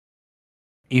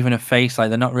even a face. Like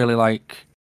they're not really like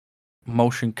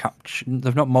motion capture.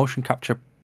 They've not motion captured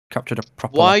it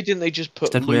properly. Why didn't they just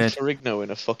put Lou weird. Ferrigno in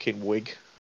a fucking wig?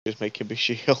 Just make him be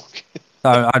She-Hulk.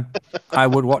 I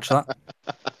would watch that.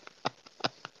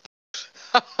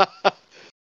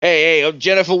 Hey, I'm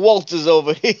Jennifer Walters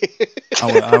over here.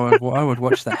 I would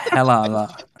watch the hell out of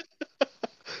that.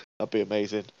 That'd be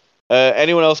amazing.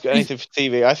 Anyone else got anything for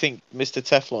TV? I think Mr.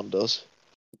 Teflon does.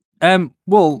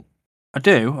 Well, I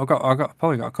do. I've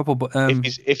probably got a couple, but if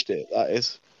he's ifed it, that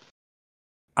is.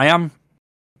 I am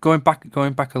going back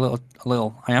a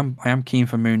little. I am keen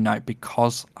for Moon Knight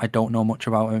because I don't know much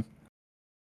about him.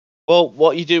 Well,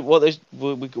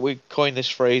 we coined this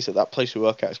phrase at that place we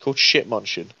work at. It's called shit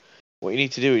munching. What you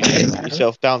need to do is just get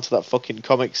yourself down to that fucking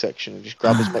comic section and just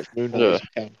grab as much Moon Knight as you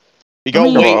can. You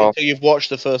gotta wait until you've watched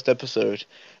the first episode.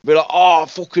 Be like, oh, I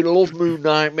fucking love Moon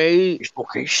Knight, mate. He's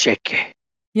fucking sick.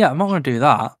 Yeah, I'm not going to do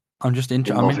that. I'm just I'm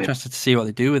interested to see what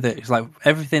they do with it. It's like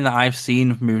everything that I've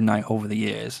seen of Moon Knight over the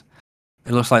years,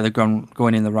 it looks like they're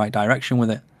going in the right direction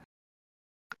with it.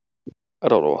 I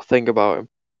don't know a thing about him.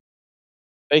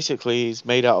 Basically, he's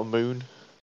made out of moon.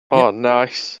 Oh,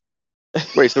 nice.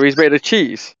 Wait, so he's made of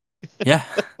cheese? Yeah.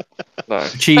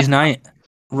 Nice. Cheese Knight.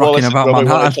 Rocking Wallace about and Gromit wanted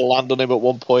Manhattan. to land on him at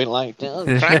one point, like,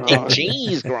 cracking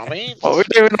cheese, Gromit. What are we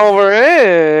doing over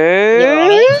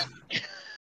here?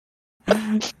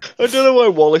 I don't know why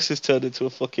Wallace has turned into a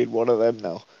fucking one of them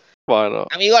now. Why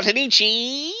not? Have you got any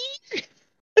cheese?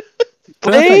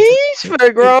 Please, for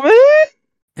Gromit.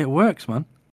 It works, man.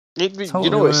 You Totally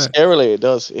know what? works. Scarily, it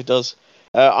does. It does.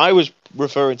 I was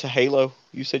referring to Halo.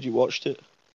 You said you watched it.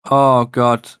 Oh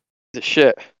god, The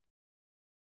shit.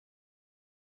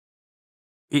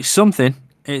 it's something.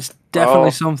 It's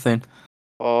definitely something.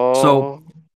 Oh. So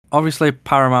obviously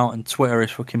Paramount and Twitter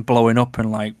is fucking blowing up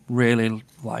and like really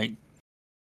like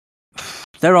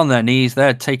they're on their knees.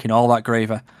 They're taking all that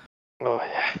gravy. Oh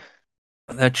yeah.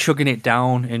 They're chugging it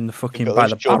down in the fucking got by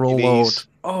those the barrel junky load. knees.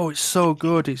 Oh, it's so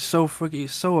good. It's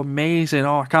so amazing.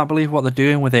 Oh, I can't believe what they're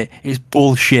doing with it. It's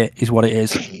bullshit, is what it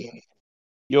is.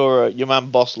 Your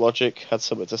man Boss Logic had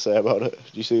something to say about it.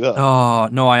 Did you see that? Oh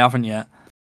no, I haven't yet.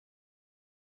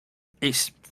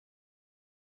 It's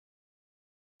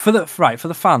for the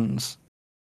fans.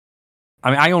 I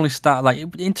mean, I only start like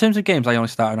in terms of games. I only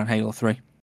started on Halo 3,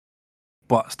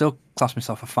 but I still class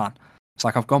myself a fan. It's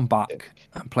like I've gone back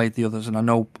and played the others, and I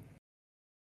know a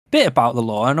bit about the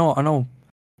lore. I know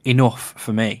enough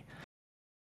for me.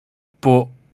 But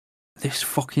this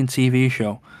fucking TV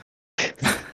show,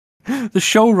 the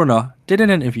showrunner did an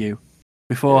interview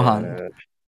beforehand. Yeah.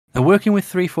 They're working with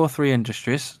 343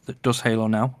 Industries that does Halo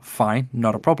now. Fine,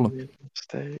 not a problem.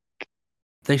 Mistake.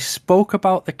 They spoke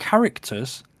about the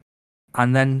characters,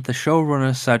 and then the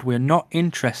showrunner said, we're not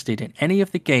interested in any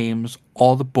of the games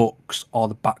or the books or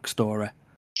the backstory.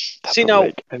 See now,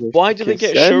 why do they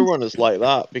get showrunners like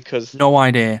that? Because No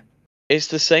idea. it's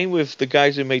the same with the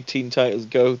guys who made Teen Titans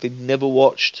Go. They never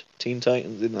watched Teen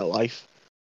Titans in their life,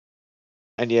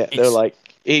 and yet they're like,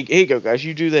 "Here you go, guys.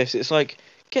 You do this." It's like,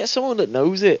 get someone that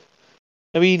knows it.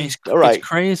 I mean, all right, It's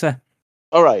crazy.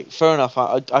 all right, fair enough.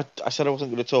 I said I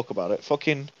wasn't going to talk about it.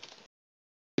 Fucking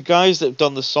the guys that have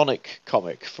done the Sonic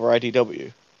comic for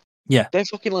IDW. Yeah. They're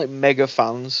fucking like mega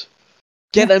fans.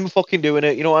 Get them fucking doing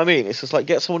it. You know what I mean? It's just like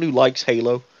get someone who likes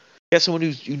Halo. Get someone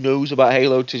who knows about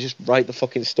Halo to just write the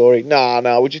fucking story.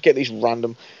 Nah, we just get these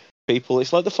random people.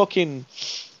 It's like the fucking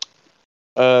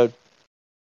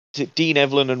Dean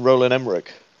Evelyn and Roland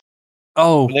Emmerich.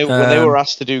 Oh, When they were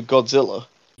asked to do Godzilla,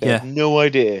 they yeah. had no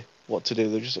idea what to do.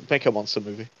 They just make a monster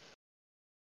movie.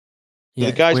 Yeah,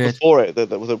 The guys weird. before it that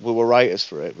were writers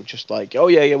for it were just like, oh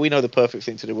yeah, we know the perfect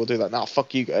thing to do. We'll do that. Nah,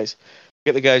 fuck you guys.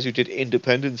 Get the guys who did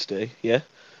Independence Day. Yeah.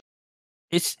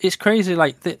 It's crazy.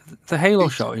 Like the Halo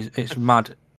show it's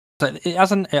mad. It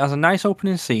has a nice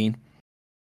opening scene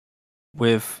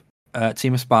with a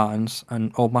team of Spartans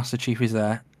and Old Master Chief is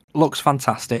there. Looks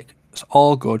fantastic. It's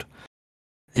all good.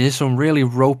 There's some really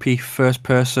ropey first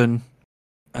person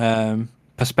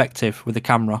perspective with the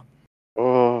camera,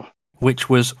 which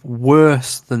was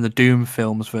worse than the Doom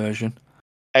films version.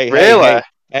 Hey, Really?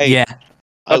 Hey, Yeah,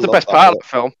 That's the best part of the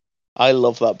film. I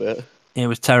love that bit. it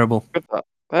was terrible. Good that.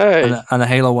 Hey. And the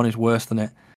Halo one is worse than it.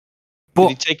 But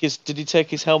Did he take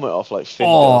his helmet off like Finn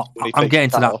oh, does when he I'm takes getting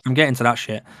his to hat that. off? I'm getting to that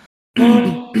shit.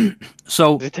 Did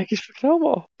So he take his film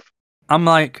off? I'm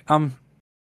like, I'm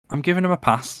giving him a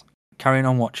pass, carrying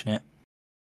on watching it.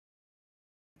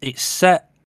 It's set,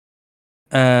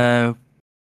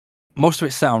 most of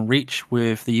it's set on Reach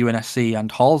with the UNSC and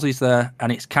Halsey's there,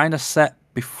 and it's kind of set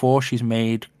before she's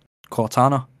made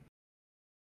Cortana.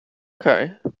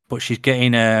 Okay. But she's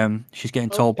getting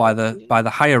told by the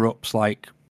higher ups like,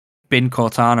 bin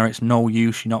Cortana, it's no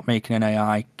use. You're not making an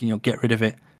AI. Get rid of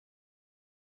it.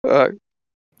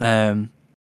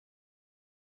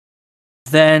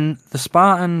 Then the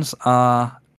Spartans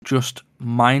are just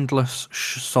mindless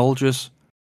soldiers,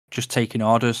 just taking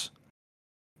orders.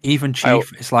 Even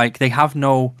Chief, it's like they have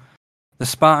no. The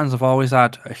Spartans have always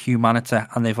had a humanity,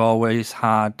 and they've always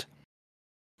had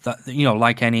that.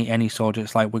 Like any soldier,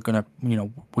 it's like we're gonna,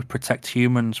 we protect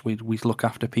humans. We look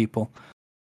after people.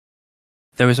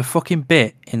 There is a fucking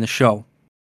bit in the show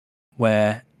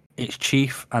where it's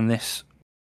Chief and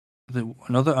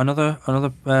another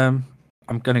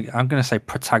I'm gonna say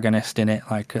protagonist in it,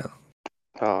 like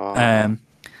and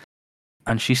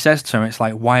she says to him, it's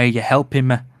like, why are you helping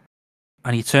me?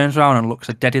 and he turns around and looks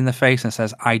her dead in the face and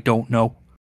says, "I don't know."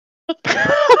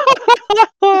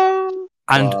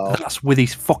 And Wow. that's with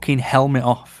his fucking helmet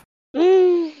off.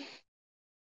 Who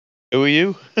are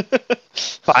you?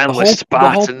 Finally,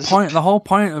 Spartans. The whole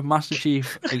point of Master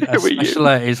Chief,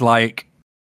 especially, is like,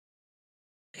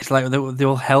 it's like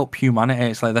they'll help humanity.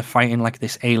 It's like they're fighting like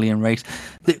this alien race.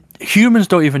 The humans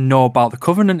don't even know about the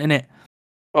Covenant in it.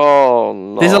 Oh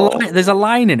no! There's a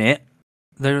line in it.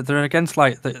 They're against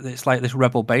it's like this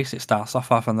rebel base. It starts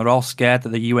off and they're all scared that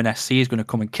the UNSC is going to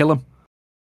come and kill them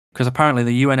because apparently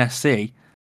the UNSC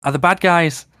are the bad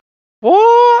guys.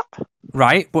 What?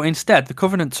 Right, but instead the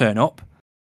Covenant turn up,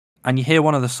 and you hear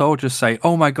one of the soldiers say,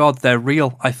 "Oh my God, they're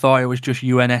real. I thought it was just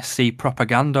UNSC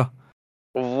propaganda."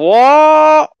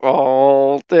 What?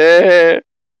 Oh dear!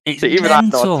 It's Even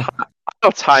mental. I know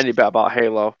a tiny bit about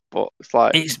Halo, but it's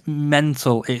like It's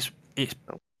mental. It's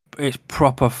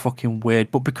proper fucking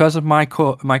weird. But because of my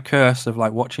curse of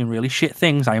like watching really shit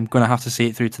things, I am gonna have to see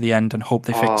it through to the end and hope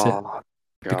they fix it.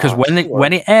 Because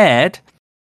when it aired,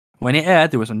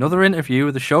 there was another interview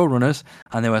with the showrunners,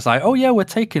 and they was like, "Oh yeah, we're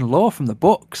taking lore from the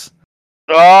books."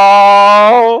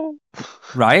 Oh,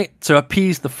 right, to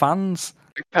appease the fans.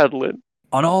 Peddling.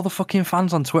 And all the fucking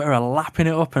fans on Twitter are lapping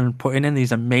it up and putting in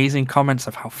these amazing comments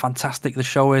of how fantastic the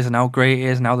show is and how great it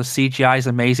is and how the CGI is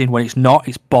amazing. When it's not,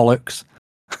 it's bollocks.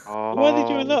 Why are they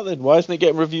doing that then? Why isn't it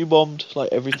getting review bombed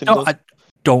like everything does? I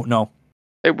don't know.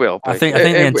 It will be. I think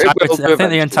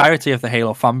the entirety of the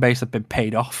Halo fan base have been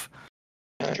paid off.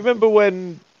 Do you remember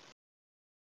when?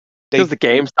 Because the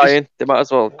game's dying, they might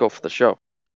as well go for the show.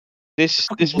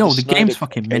 The game's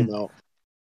fucking mint.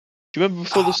 Do you remember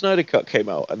before the Snyder Cut came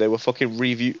out and they were fucking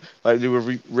review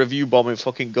bombing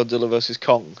fucking Godzilla vs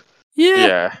Kong?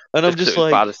 Yeah. And I'm just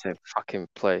like, bad as same fucking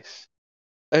place.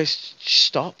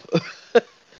 Stop.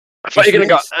 I thought you were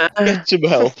gonna go. Get some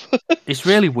help. It's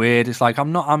really weird. It's like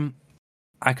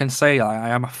I can say I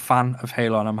am a fan of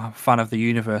Halo and I'm a fan of the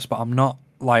universe, but I'm not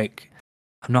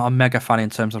a mega fan in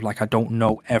terms of like I don't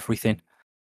know everything.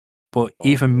 But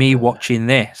even me watching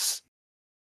this,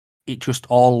 it just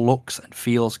all looks and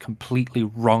feels completely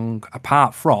wrong,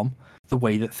 apart from the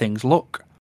way that things look.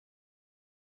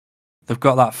 They've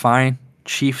got that fine.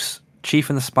 Chief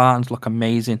and the Spartans look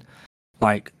amazing.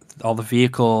 Like all the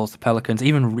vehicles, the Pelicans,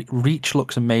 even Reach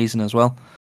looks amazing as well.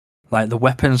 Like the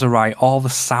weapons are right, all the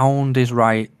sound is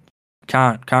right.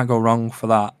 Can't go wrong for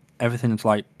that. Everything's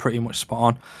like pretty much spot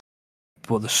on.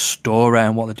 But the story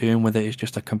and what they're doing with it is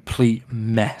just a complete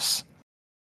mess.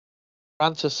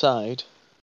 Rant aside,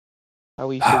 how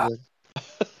are you feeling?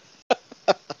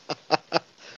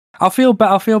 I'll feel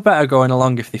better going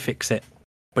along if they fix it.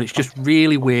 But it's just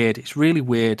really weird. It's really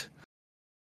weird.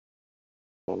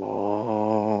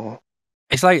 Oh.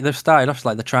 It's like they've started off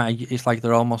like they're trying. It's like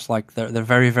they're almost like the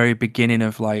very very beginning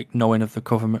of like knowing of the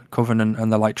covenant,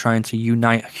 and they're like trying to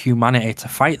unite humanity to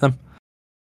fight them.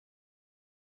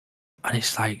 And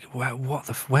it's like,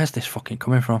 where's this fucking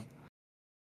coming from?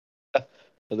 The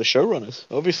showrunners,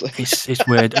 obviously. It's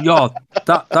weird.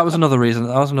 That was another reason.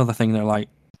 That was another thing that like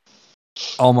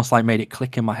almost like made it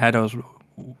click in my head. I was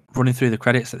running through the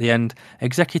credits at the end.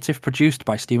 Executive produced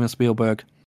by Steven Spielberg.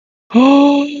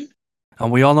 And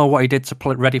we all know what he did to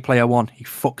Ready Player One. He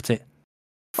fucked it.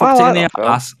 Fucked it in the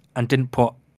ass and didn't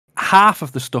put half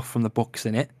of the stuff from the books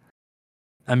in it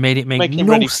and made it make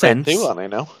no sense. Aren't they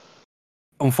now?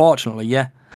 Unfortunately, yeah.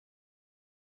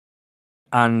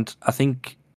 And I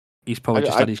think he's probably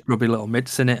just had his grubby little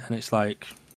mids in it, and it's like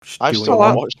I've still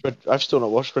not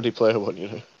watched Ready Player One. You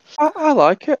know, I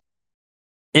like it.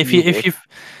 If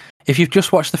you've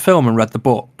just watched the film and read the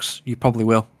books, you probably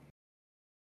will.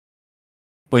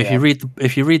 But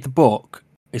if you read the book,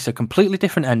 it's a completely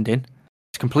different ending.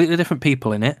 It's completely different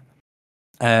people in it.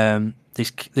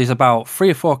 There's about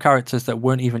 3 or 4 characters that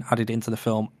weren't even added into the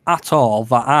film at all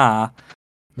that are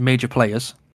major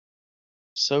players.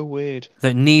 So weird.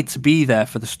 That need to be there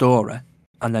for the story,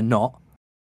 and they're not.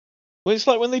 Well, it's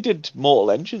like when they did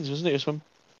Mortal Engines, wasn't it? It was when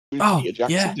Peter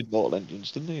Jackson did Mortal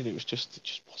Engines, didn't he? And it just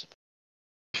wasn't.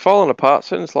 It's falling apart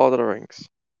since Lord of the Rings.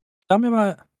 Tell me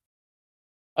about it.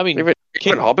 I mean,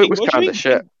 King Hobbit was kind of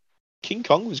shit. King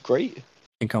Kong was great.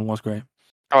 King Kong was great.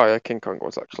 Oh yeah, King Kong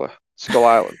was actually Skull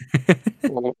Island.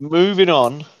 Moving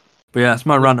on. But yeah, that's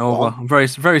my rant over. I'm very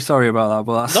very sorry about that,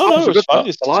 but that's it's fine.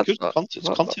 It's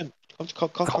content.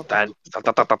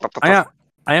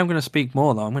 I am going to speak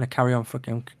more though. I'm going to carry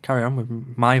on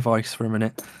with my voice for a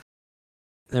minute.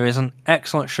 There is an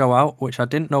excellent show out which I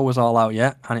didn't know was all out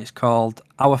yet, and it's called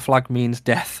Our Flag Means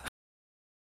Death.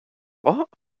 What?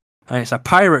 And it's a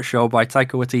pirate show by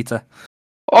Taika Waititi.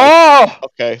 Oh!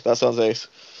 Okay, that sounds ace.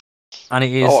 And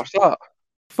it is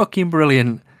fucking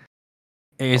brilliant.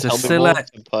 It is Tell as me more, silly,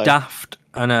 senpai. daft,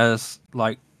 and as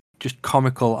like just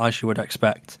comical as you would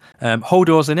expect.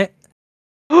 Hodor's in it.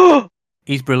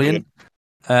 He's brilliant.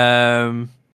 I'm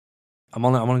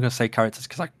only going to say characters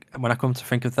because when I come to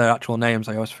think of their actual names,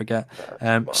 I always forget.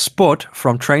 Spud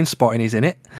from Trainspotting is in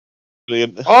it.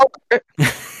 Brilliant. Oh,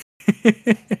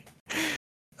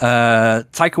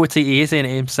 Taika Waititi is in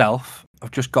it himself.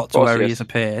 I've just got to course where he he is. has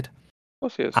appeared, of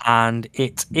course he is. and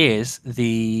it is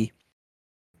the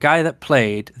guy that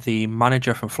played the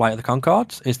manager from Flight of the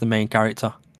Conchords is the main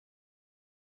character.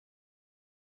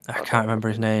 I can't remember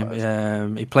his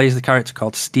name. He plays the character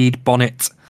called Steed Bonnet.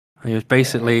 He was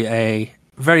basically a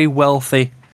very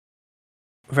wealthy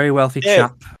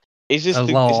chap. Is this A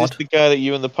the lord. guy that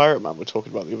you and the Pirate Man were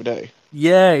talking about the other day?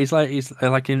 Yeah, he's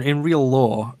like in real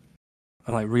lore,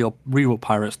 like real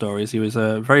pirate stories. He was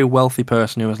a very wealthy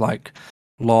person who was like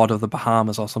Lord of the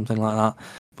Bahamas or something like that.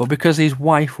 But because his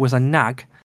wife was a nag,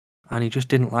 and he just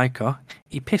didn't like her,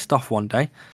 he pissed off one day.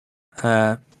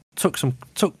 Took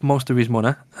most of his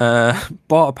money,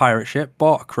 bought a pirate ship,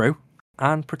 bought a crew,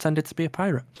 and pretended to be a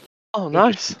pirate. Oh,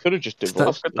 nice. Could have just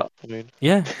divorced him. I mean,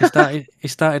 Yeah, he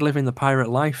started living the pirate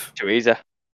life. Too easy.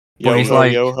 But he's yo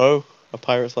like- ho, a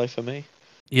pirate's life for me.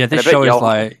 Yeah, And a this bit show is yo-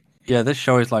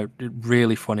 like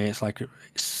really funny. It's like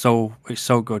it's so good.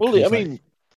 'cause Well, he's I like- mean,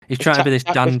 he's trying to be this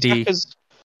dandy.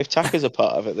 If Taka's a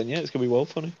part of it, then yeah, it's gonna be well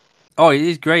funny. Oh,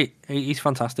 he's great. He's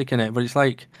fantastic in it. But it's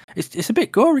like it's a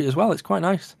bit gory as well. It's quite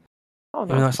nice. Oh,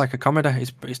 Even though it's like a comedy,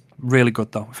 it's really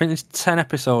good though. I think there's 10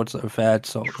 episodes that have aired,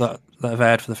 that have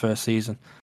aired for the first season.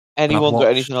 Anyone got watched-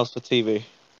 anything else for TV?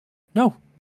 No,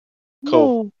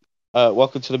 Cool.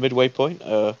 Welcome to the midway point.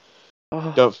 Oh,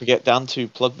 Don't forget, Dan, to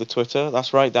plug the Twitter.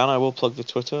 That's right, Dan. I will plug the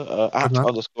Twitter at man.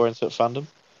 _insert fandom.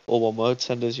 All one word.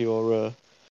 Send us your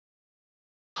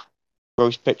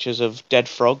gross pictures of dead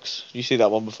frogs. You see that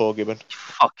one before, Gibbon?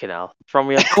 fucking hell. From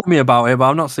you. told me about it, but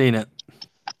I've not seen it.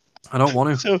 I don't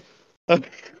want to. So,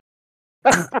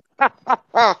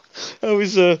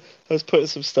 I was putting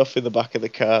some stuff in the back of the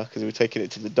car because we were taking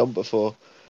it to the dump before,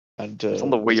 and It's on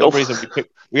the for wheel. some reason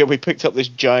we picked up this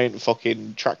giant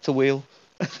fucking tractor wheel.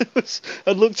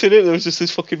 I looked at it, there was just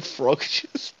this fucking frog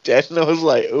just dead, and I was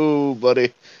like, "Oh,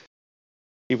 buddy."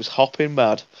 He was hopping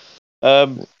mad.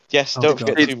 Yes, Oh, don't God.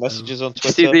 forget to messages on Did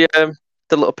you see Twitter.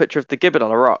 the little picture of the gibbon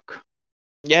on a rock?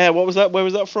 Yeah, what was that? Where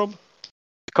was that from?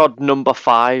 It's called number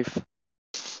 5.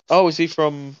 Oh, is he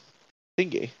from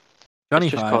Thingy? Johnny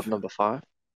It's just 5. called number 5.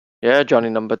 Yeah, Johnny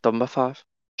number 5.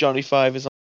 Johnny 5 is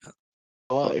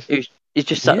alive. He's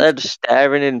just sat Yeah. there just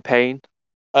staring in pain.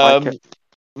 Like it.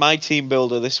 My team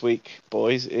builder this week,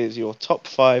 boys, is your top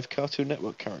 5 Cartoon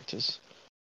Network characters.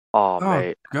 Oh, Oh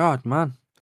mate. God, man.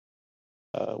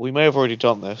 We may have already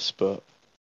done this, but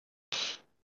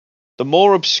the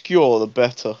more obscure, the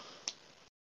better.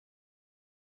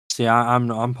 See, I'm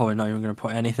probably not even going to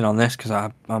put anything on this because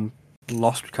I'm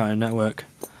lost with Cartoon Network.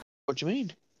 What do you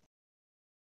mean?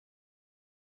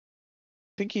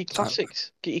 Think your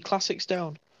classics. Get your classics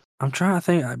down. I'm trying to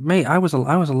think, mate. I was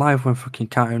alive when fucking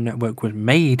Cartoon Network was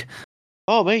made.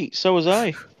 Oh, mate, so was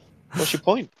I. What's your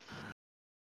point?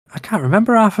 I can't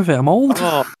remember half of it. I'm old.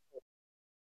 Oh,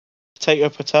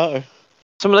 potato.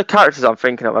 Some of the characters I'm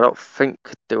thinking of, I don't think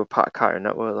they were part of Cartoon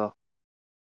Network, though.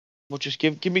 Well, just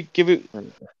give it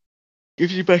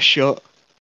your best shot.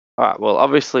 Alright, well,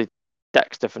 obviously,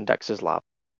 Dexter from Dexter's Lab.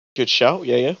 Good shout,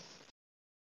 yeah.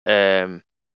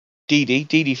 Dee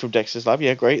Dee from Dexter's Lab,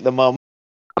 yeah, great. The mum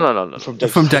No. from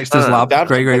From Dexter's no, Lab. Dad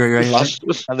Great. from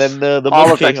Dexter's Lab. And then the All of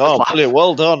monkey. Dexter's Oh, Lab. brilliant.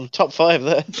 Well done. Top 5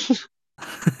 there.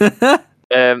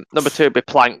 Number 2 would be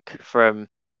Plank from.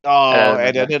 Oh,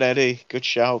 Ed, Ed and Eddie. Good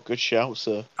shout,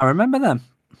 sir. I remember them.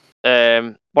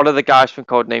 One of the guys from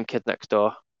Codename Kid Next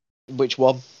Door. Which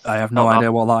one? I have no Oh,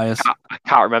 idea what that is. I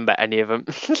can't remember any of them.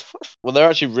 Well, they're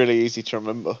actually really easy to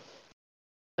remember.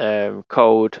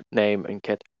 Code, name, and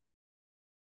kid.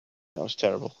 That was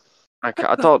terrible. I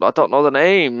don't know the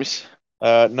names.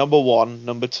 Number 1,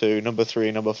 number 2, number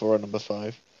 3, number 4, and number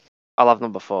 5. I'll have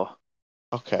number 4.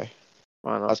 Okay,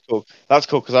 Why not? that's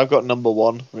cool because I've got number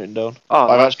 1 written down. Oh,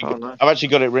 I've nice. actually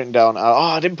got it written down.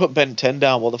 I didn't put Ben 10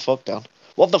 down. What the fuck, down?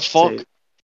 What the fuck? See,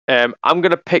 I'm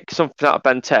gonna pick something out of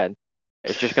Ben 10.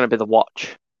 It's just gonna be the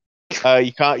watch.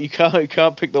 You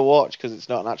can't pick the watch because it's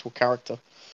not an actual character.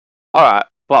 All right.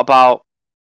 What about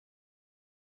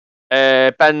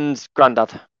Ben's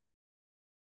granddad?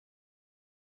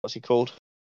 What's he called?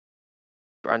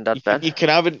 Granddad Ben. You can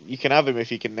have him. You can have him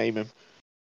if you can name him.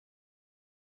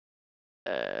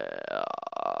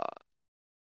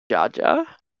 Jar Jar?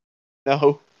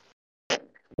 No,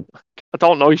 I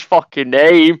don't know his fucking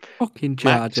name. Fucking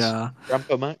Jar Max. Jar.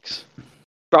 Grandpa Max.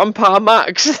 Grandpa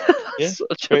Max. Yeah, Such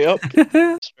a- straight up,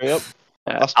 straight up.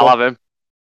 Yeah, Last I'll one. have him.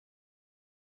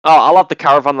 Oh, I'll have the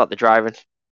caravan that they're driving.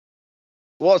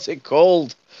 What's it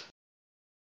called?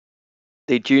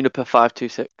 The Juniper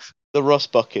 526. The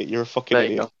Rust Bucket. You're a fucking There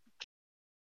you idiot.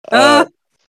 go.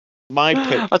 My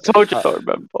pick. I told you I don't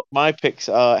remember. My picks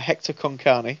are Hector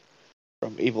Concani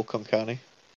from Evil Concani.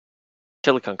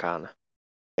 Chili con carne.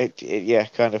 Yeah,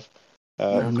 kind of. I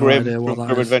have no Grim idea what from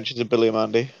that Grim is. Adventures of Billy and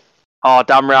Mandy. Oh,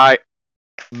 damn right.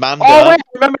 Manda. Oh, wait, I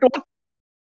remember the one.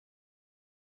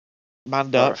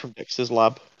 Manda Alright. from Dexter's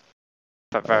Lab.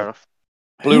 Fair enough.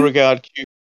 Blue Regard,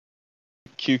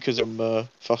 Cukism,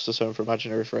 Foster's Home for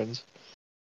Imaginary Friends.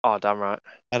 Oh, damn right.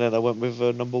 And then I went with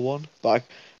number one. But I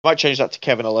might change that to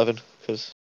Kevin 11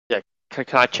 because Can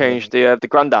I change the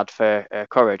granddad for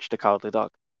Courage, the Cowardly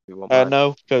Dog? You won't mind.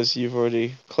 no, because you've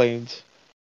already claimed.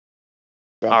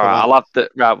 All right, I'll have the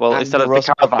right. Well, And instead the of the Rust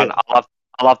caravan, Bucket.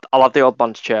 I'll have the old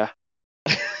man's chair.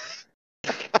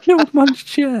 The old man's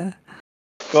chair.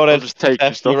 Go on, I'll Ed. just take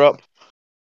Steph, stuff. you're up.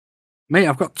 Mate,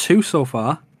 I've got 2 so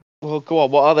far. Well, go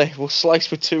on. What are they? We'll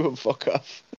slice with 2 and fuck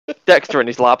off. Dexter in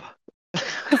his lab.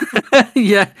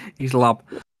 Yeah, he's lab.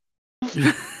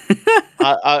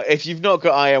 If you've not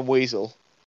got I Am Weasel,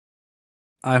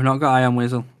 I have not got I Am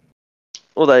Weasel.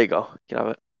 Well, there you go. You can have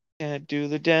it. can't do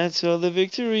the dance or the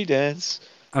victory dance.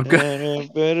 I've got. And I'm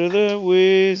better than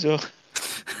Weasel.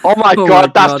 Oh my Oh god,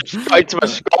 my that's God. just got into my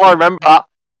skull. I remember that.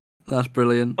 That's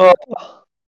brilliant. Oh,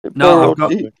 No,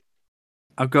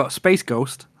 I've got Space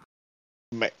Ghost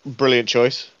Brilliant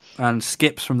choice. and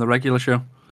Skips from the regular show.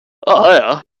 Oh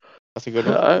yeah. That's a good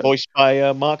one. Yeah. Voiced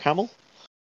by Mark Hamill.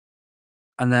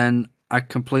 And then I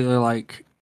completely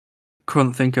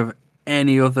couldn't think of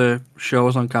any other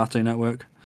shows on Cartoon Network.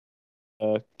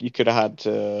 You could have had.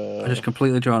 I just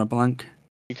completely drawn a blank.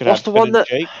 You could have What's had the one Finn and that?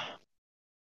 Jake.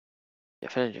 Yeah,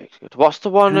 Finn and Jake's good. What's the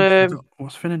one?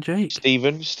 What's Finn and Jake?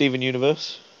 Steven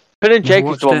Universe. Finn and Never Jake is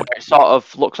watched the one it. where it sort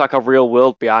of looks like a real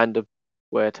world behind them.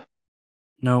 Weird.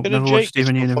 No, Finn never and watched Jake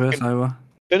Steven is Universe fucking- either.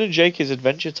 Finn and Jake is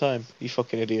Adventure Time. You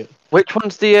fucking idiot. Which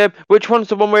one's the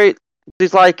one where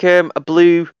there's like a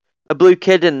blue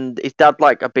kid and his dad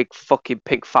like a big fucking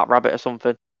pink fat rabbit or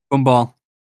something? Gumball.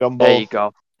 Gumball. There you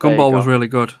go. There you Gumball go. was really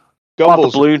good. I'll have the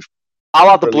Gumball's balloon. I'll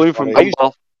have the really balloon from funny.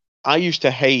 Gumball. I used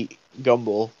to hate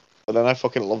Gumball, but then I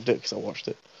fucking loved it because I watched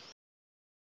it.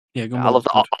 Yeah, Gumball I love was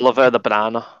good. I love the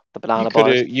banana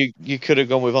boys. You could have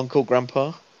gone with Uncle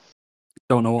Grandpa.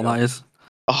 Don't know what that is.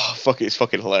 Oh fuck! It's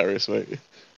fucking hilarious, mate.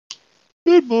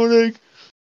 Good morning.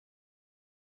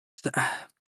 Have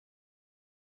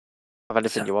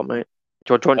anything you want, mate?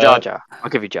 Do you want Jar Jar? I'll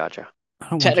give you Jar Jar. I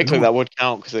don't want Technically, to. that would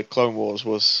count because the Clone Wars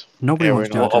was. Nobody wants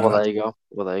airing Jar on- Oh, well, Jar. there you go.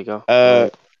 Well, there you go.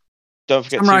 Don't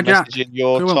forget Samurai to Jack. message in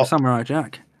your Who went with top. Samurai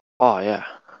Jack? Oh yeah.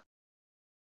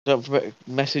 Don't forget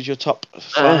message your top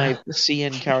 5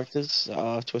 CN characters.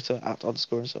 Twitter @_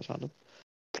 and stuff random.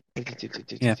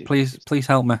 Yeah, please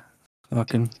help me. So I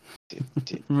can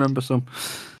remember some.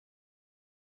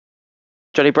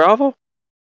 Johnny Bravo.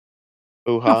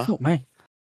 Oh, Ooh-ha. fuck me.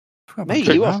 Forgot about Mate,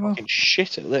 Johnny you are Bravo. fucking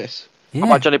shit at this. How Yeah.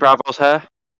 about Johnny Bravo's hair?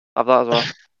 Have that as well.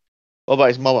 What about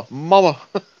his mama? Mama.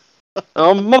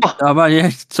 Oh, mama! Oh, man, yeah,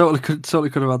 totally could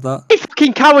have had that. Hey,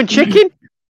 fucking cow and chicken,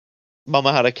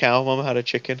 Mama had a cow. Mama had a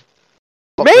chicken.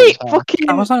 mate! Fuck Fucking.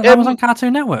 That was on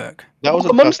Cartoon Network. That was the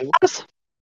a mum's classic. house,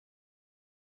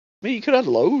 Mate, you could have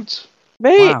had loads.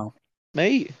 mate. Wow.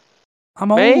 Mate.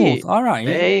 I'm old. Mate. All right.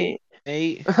 Mate.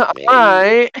 Mate.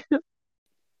 Alright.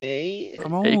 Mate.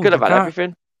 I'm old. You could have I had can't-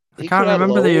 everything. I You can't could have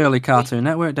remember the loads. early Cartoon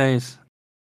Network days.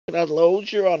 You could have had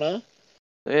loads, Your Honour.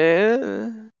 Yeah.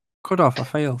 Could have. I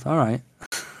failed. All right.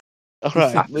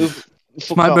 Alright, move. It's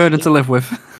fuck my off. burden to live with.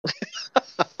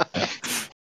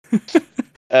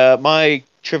 My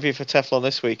trivia for Teflon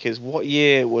this week is what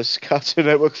year was Cartoon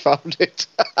Network founded?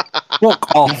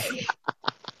 Fuck off.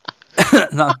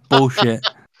 That's bullshit.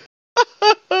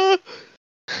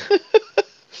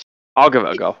 I'll give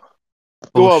it a go.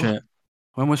 Go on. Bullshit.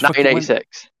 When was fucking?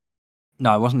 1986.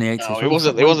 No, it wasn't the 80s. No, When it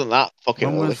wasn't. when- It wasn't that fucking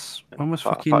When early. was I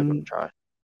thought you were gonna fucking? try.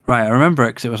 Right, I remember it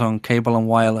because it was on cable and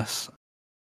wireless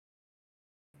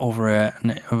over it,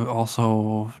 and it was also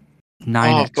Oh,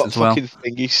 9X I've got as well. fucking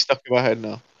thingy stuck in my head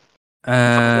now.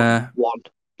 One.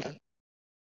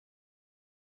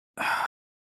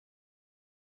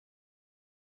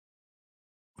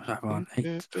 Was that one?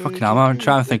 Fucking hell, I'm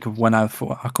trying to think of when I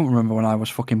couldn't remember when I was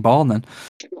fucking born then.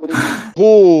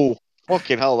 Whoa!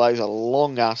 Fucking hell, that is a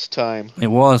long ass time. It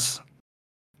was.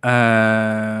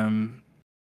 I'm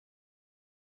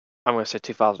gonna say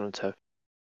 2002.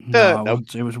 No, nope.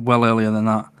 it was well earlier than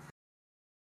that.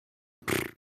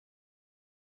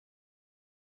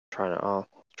 Trying it all.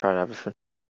 Trying everything.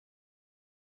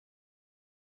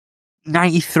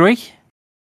 93. Do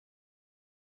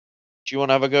you want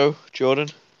to have a go, Jordan?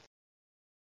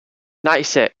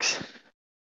 96.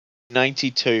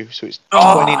 92, so it's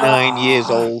Oh! 29 years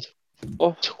old.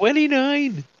 Oh.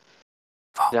 29!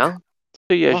 Fuck. Yeah.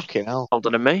 2 years Fucking hell. older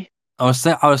than me. I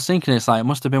was thinking it's like it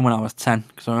must have been when I was 10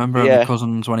 because I remember at Yeah. my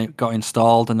cousin's when it got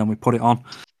installed and then we put it on.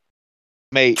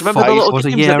 Mate, Do you remember the little games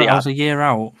that they I had? was a year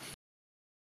out.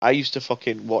 I used to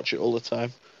fucking watch it all the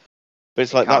time. But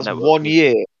it's like, Can't that's never 1 beat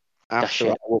year after I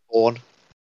shit. was born.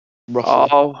 Roughly.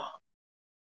 Oh.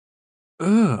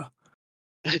 Ugh.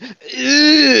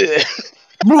 Ugh.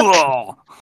 I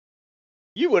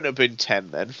You wouldn't have been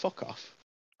 10 then. Fuck off.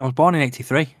 was born in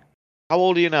 83. How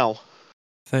old are you now?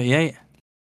 38.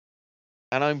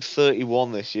 And I'm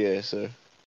 31 this year, so.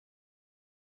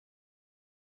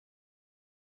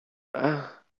 Uh,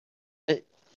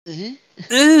 Ugh.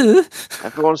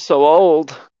 everyone's so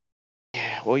old.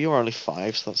 Yeah, well, you're only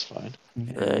 5, so that's fine.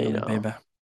 Yeah, you know. baby.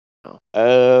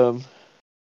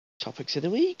 Topics of the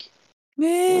week.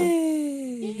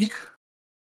 Yay.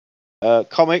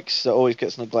 Comics that always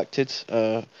gets neglected.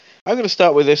 I'm going to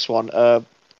start with this one.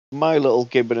 My little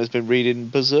Gibbon has been reading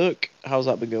Berserk. How's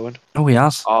that been going? Oh, he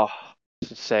has. Oh,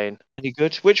 it's insane. Any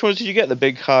good? Which ones did you get? The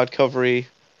big hardcovery?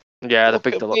 Yeah, the Look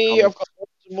big at deluxe me, I've ones. got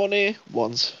lots of money.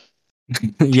 Ones.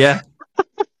 Yeah.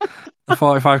 The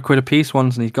 45 quid a piece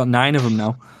ones, and he's got 9 of them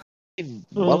now.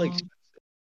 Well expensive.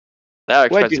 They're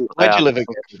Where'd expensive. you They live are.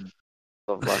 again?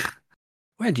 Lovely.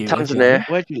 Where do you live? Tanzania.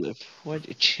 Where'd you live?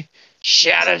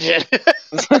 Shanahan.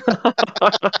 That's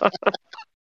not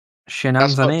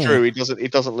Shenanzania. true. He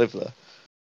doesn't live there.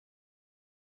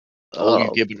 All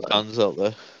you Gibbon man. fans out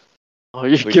there. Oh,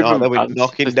 you They'll be fans.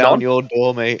 knocking It's down gone. your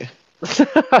door, mate.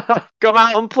 Come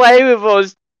out and play with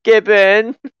us,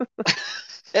 Gibbon.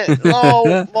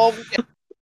 No, Mom,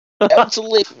 get to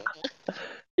live.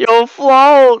 You'll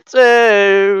float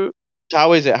too.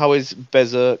 How is it? How is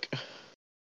Berserk?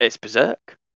 It's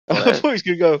Berserk. I Well, thought he was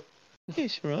gonna go.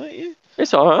 It's right, yeah.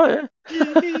 It's alright. Yeah,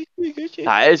 it's pretty good, yeah.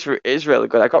 Nah, it's really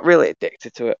good. I got really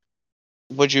addicted to it.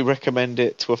 Would you recommend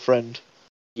it to a friend?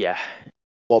 Yeah.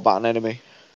 What about an enemy?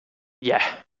 Yeah.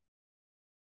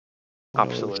 Oh,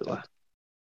 Absolutely.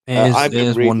 It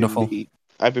is wonderful.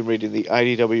 I've been reading the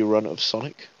IDW run of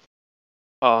Sonic.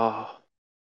 Oh,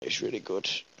 It's really good.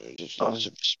 There's Oh. lots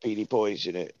of speedy boys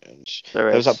in it. And there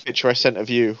there was is. that picture I sent of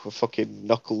you with fucking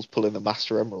Knuckles pulling the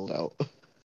Master Emerald out.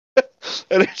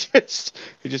 And it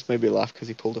just made me laugh because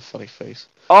he pulled a funny face.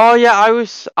 Oh yeah,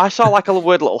 I saw like a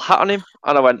weird little hat on him,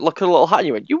 and I went, "Look at the little hat." And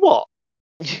you went, "You what?"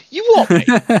 You what, mate?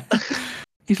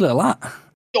 He's little that.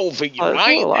 Don't think you're Oh, it's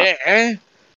right all that. there.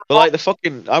 But like the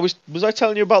fucking, was I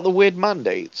telling you about the weird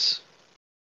mandates?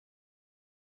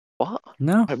 What?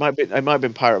 No. It might have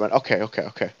been Pirate Man. Okay.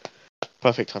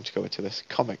 Perfect time to go into this.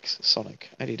 Comics, Sonic,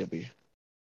 IDW.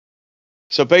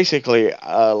 So basically,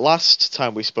 last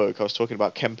time we spoke, I was talking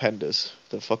about Ken Penders,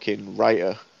 the fucking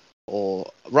writer /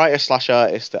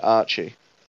 artist at Archie,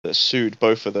 that sued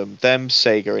both of them,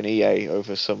 Sega and EA,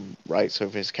 over some rights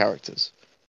over his characters.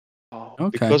 Oh, Okay.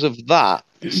 Because of that,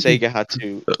 Sega had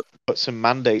to put some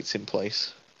mandates in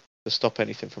place to stop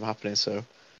anything from happening. So,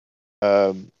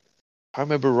 if I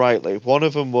remember rightly, one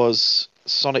of them was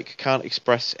Sonic can't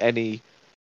express any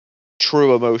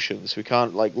true emotions. We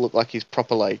can't like look like he's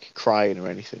proper like crying or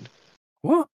anything.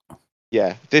 What?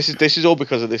 Yeah, this is all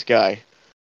because of this guy.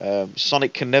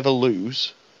 Sonic can never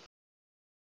lose.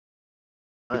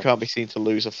 He Nice. can't be seen to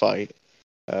lose a fight.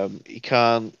 He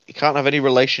can't have any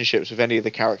relationships with any of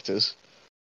the characters.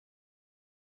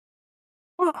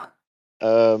 What?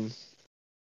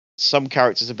 Some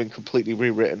characters have been completely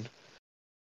rewritten.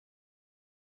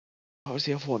 What was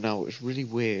the other one now? It was really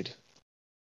weird.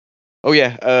 Oh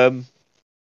yeah,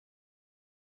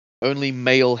 only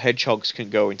male hedgehogs can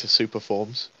go into super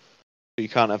forms. So you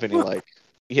can't have any What? like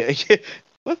yeah.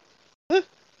 What?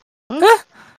 Huh?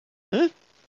 Huh?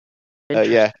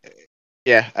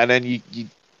 Yeah, and then you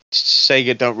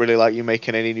Sega don't really like you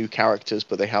making any new characters,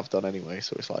 but they have done anyway,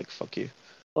 so it's like fuck you.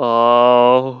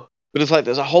 Oh. But it's like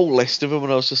there's a whole list of them,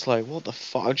 and I was just like, what the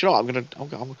fuck? Do you know what? I'm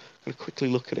gonna quickly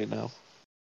look at it now.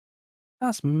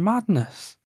 That's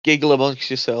madness. Giggle amongst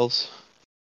yourselves.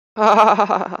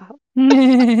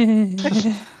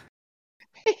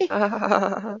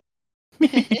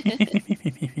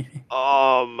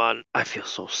 Oh man, I feel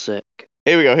so sick.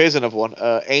 Here we go. Here's another one.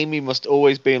 Amy must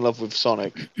always be in love with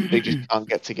Sonic. They just can't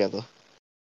get together.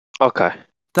 Okay,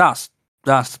 That's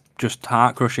just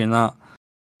heart crushing. That.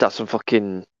 that's some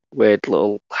fucking weird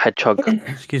little hedgehog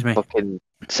Excuse me. fucking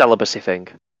celibacy thing.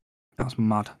 That's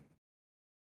mad.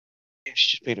 It's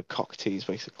just been a cock tease,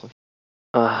 basically.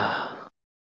 Ah.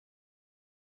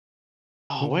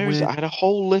 Oh, where is it? I had a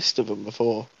whole list of them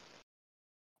before.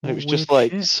 And it was just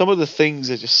weird like shit. some of the things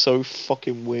are just so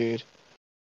fucking weird.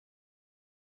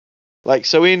 Like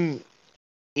so in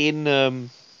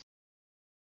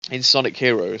Sonic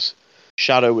Heroes,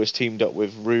 Shadow was teamed up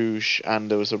with Rouge, and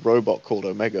there was a robot called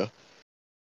Omega.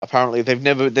 Apparently, they've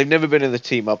never been in the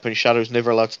team up, and Shadow's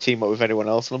never allowed to team up with anyone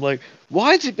else. And I'm like,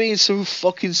 why is it being so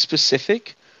fucking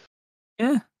specific?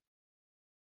 Yeah.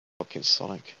 Fucking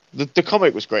Sonic. The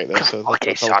comic was great though. So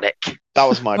Okay, Sonic. that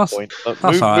was my That's- point. That's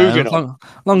alright. Moving As on.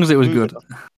 long as it was Moving good. on.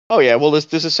 Oh yeah, well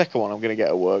there's a second one I'm gonna get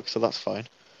at work, so that's fine.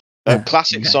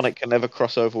 Classic Nice. Sonic can never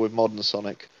cross over with modern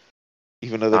Sonic,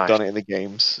 even though they've Nice. done it in the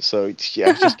games. So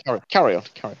yeah, just carry on.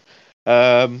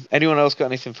 Anyone else got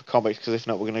anything for comics? Because if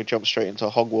not, we're gonna jump straight into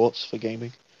Hogwarts for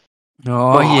gaming.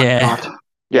 Oh, yeah. God.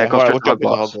 Yeah, go alright, straight we'll to jump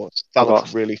into Hogwarts. Hogwarts. That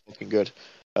looks Hogwarts. really fucking good.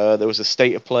 There was a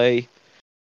state of play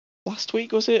last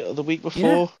week, was it, or the week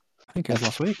before? I think it was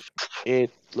last week.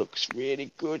 It looks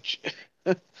really good.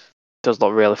 Does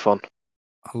look really fun.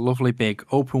 A lovely big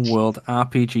open world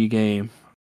RPG game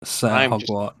set at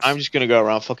Hogwarts. I'm just gonna go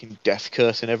around fucking death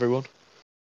cursing everyone.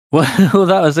 Well,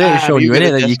 that was it. It showed you in get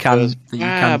it the that you death can curse. that you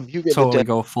can You get the totally death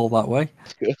go full that way.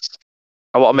 curse.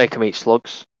 I want to make them eat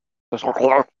slugs.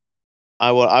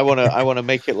 I want to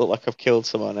make it look like I've killed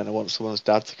someone, and I want someone's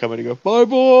dad to come in and go, "My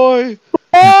boy."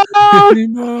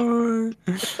 No.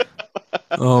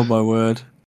 Oh my word!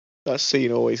 That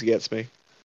scene always gets me.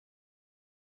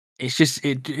 It's just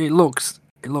it looks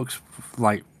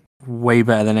like way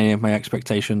better than any of my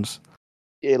expectations.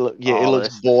 It looks This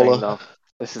is the baller. thing, though.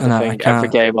 This is And the I thing. Every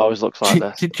can't- game always looks like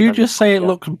this. Did you just say it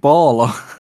looks baller?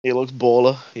 It looks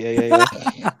baller. Yeah.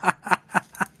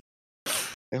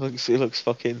 It looks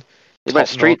fucking. It went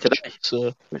street top-notch. today.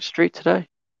 So, Went street today.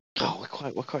 oh,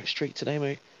 we're quite straight today,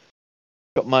 mate.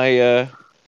 Got my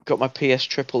PS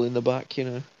triple in the back, you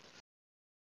know.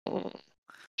 Mm.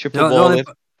 Triple balling.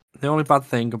 The only bad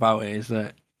thing about it is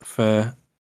that for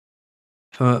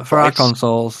our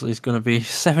consoles, it's going to be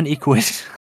 70 quid.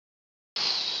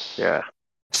 Yeah.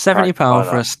 £70 Right,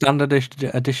 for a standard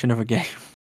edition of a game.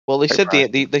 Well, they said Right.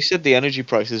 they said the energy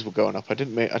prices were going up. I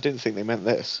didn't think they meant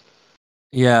this.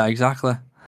 Yeah, exactly.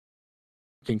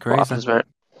 Fucking What crazy. happens, mate?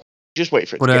 Just wait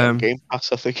for it But, to get on Game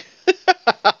Pass, I think.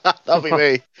 That'll be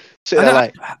me. Sit there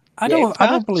like, I Game don't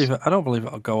Pass? believe it. I don't believe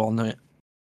it'll go on it.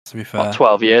 To be fair, What,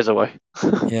 12 years away?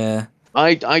 yeah.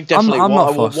 I definitely I'm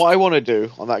not what fussed. I want to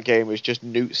do on that game is just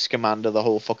newt Scamander the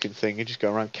whole fucking thing and just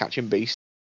go around catching beasties.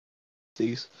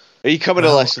 Are you coming to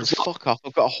Well, lessons? Fuck off!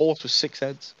 I've got a horse with 6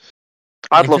 heads.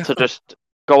 I'd love to Exactly. just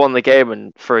go on the game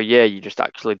and for a year you just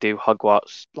actually do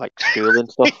Hogwarts like school and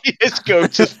stuff. Just go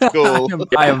to school.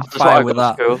 I am That's what fine I with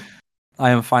got that. at school. I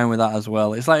am fine with that as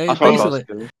well. It's like That's what I got at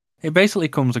school. it basically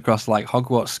comes across like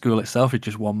Hogwarts School itself is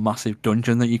just one massive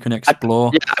dungeon that you can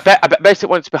explore. Yeah, I bet basically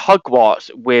want it to be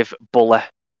Hogwarts with Bully.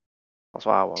 That's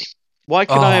what I want. Why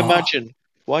can I Oh. imagine?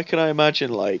 Why can I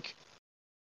imagine like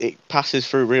it passes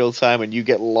through real time and you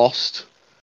get lost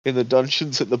in the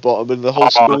dungeons at the bottom and the whole Oh,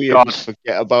 school year God. just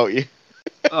forget about you?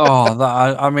 Oh,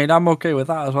 I mean, I'm okay with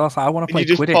that as well. So I want to And play you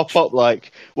just Quidditch. pop up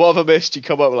like, what have I missed? You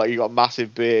come up like you got a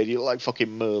massive beard. You look like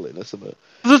fucking Merlin or something.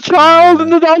 There's a child in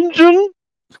the dungeon.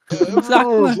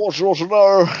 Exactly. What you want to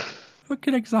know?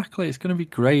 Fucking exactly. It's gonna be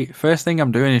great. First thing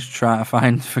I'm doing is try to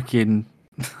find fucking.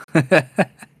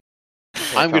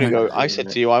 I'm gonna go. I said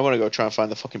to you, I want to go try and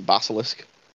find the fucking basilisk.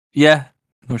 Yeah,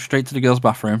 go straight to the girls'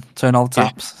 bathroom. Turn all the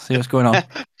taps. See what's going on.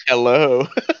 Hello.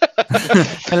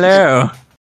 Hello.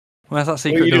 Where's that What are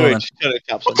secret you door doing? then? Just turn the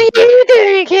taps on. What are you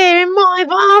doing here in my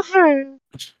bathroom?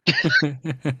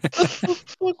 What the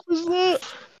fuck was that?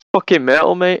 Fucking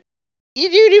metal, mate. You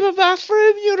doing in my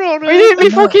bathroom, Your Honour? Are you in my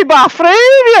fucking bathroom,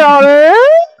 you know?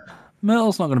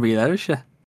 Myrtle's not gonna be there, is she?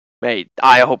 Mate,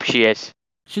 I hope she is.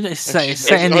 It's She's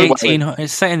set in the hoping.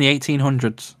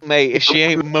 1800s. Mate, if she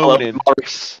ain't moaning,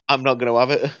 Morris. I'm not gonna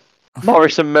have it.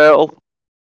 Morris and Myrtle.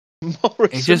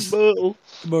 Morris just- and Myrtle.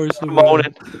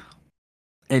 Moaning.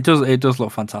 It does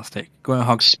look fantastic. Going to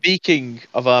Hogs. Speaking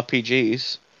of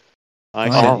RPGs, I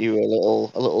Oh. sent you a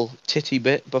little titty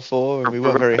bit before, and we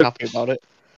weren't very happy about it.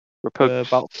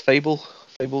 About Fable's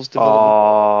development.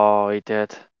 Oh, he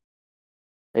did.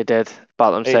 He did.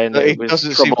 About them saying that it it was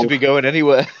doesn't seem to troubled. be going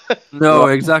anywhere. No,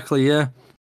 exactly. Yeah.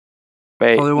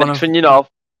 Mate, Probably one next of- thing you know,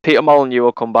 Peter Molyneux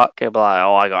will come back. He'll be like,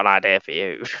 "Oh, I got an idea for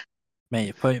you." Mate,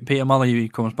 if Peter Molyneux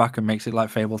comes back and makes it like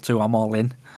Fable 2, I'm all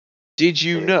in. Did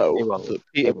you know He won't. that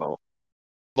He Peter won't.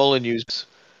 Molyneux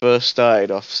first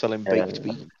started off selling baked Yeah.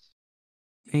 beans?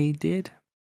 He did.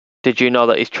 Did you know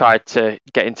that he's tried to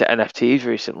get into NFTs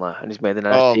recently and he's made an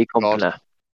Oh, NFT God. company?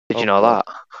 Did Oh, you know God.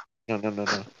 that?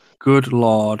 No. Good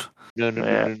lord. No.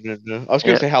 Yeah. I was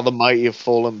going to say how the mighty have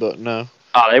fallen, but no.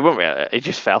 Oh, they wouldn't really. He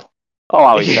just fell. Oh,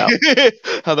 how he fell.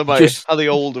 how Just- the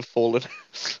old have fallen.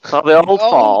 How the old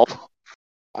fall.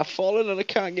 I've fallen and I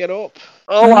can't get up.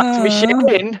 Oh, that's me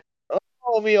shitting.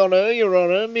 Oh, me honour, your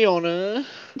honour, me honour.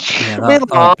 Yeah, Me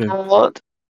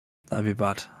that'd be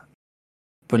bad.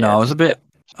 But no, Yeah,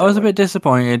 I was a bit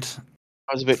disappointed.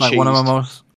 I was a bit It's like cheesed. one of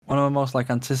my most like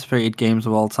anticipated games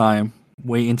of all time.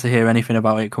 Waiting to hear anything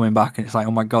about it coming back, and it's like,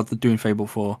 oh my god, they're doing Fable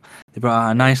 4. They brought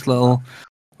out a nice little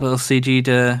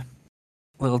CG'd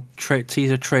little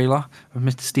teaser trailer of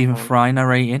Mr. Stephen Fry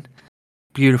narrating.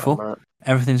 Beautiful, Oh,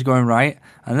 everything's going right,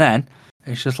 and then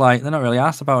it's just like they're not really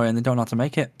asked about it, and they don't know how to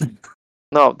make it.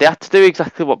 no, they had to do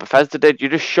exactly what Bethesda did. You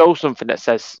just show something that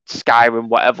says Skyrim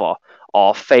whatever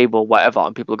or Fable whatever,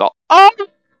 and people go, oh,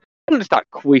 and start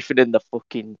queefing in the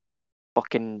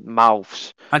fucking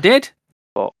mouths. I did.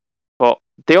 But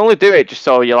they only do it just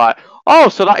so you're like, oh,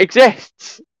 so that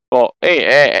exists. But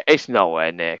it's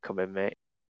nowhere near coming, mate.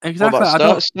 Exactly.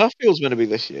 Starfield's meant to be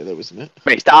this year, though, isn't it?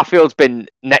 Mate, Starfield's been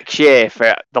next year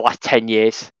for the last 10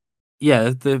 years.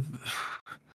 Yeah,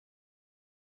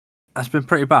 that's been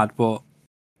pretty bad, but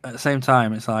at the same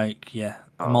time, it's like, yeah,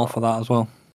 I'm all for that as well.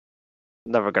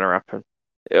 Never gonna happen.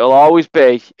 It'll always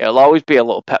be a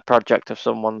little pet project of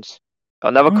someone's.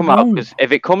 It'll never come out because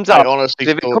if it comes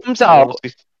out,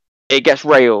 it gets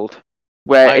railed.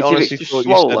 Where I honestly if it's thought just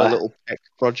you said slowly, a little peck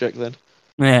project then.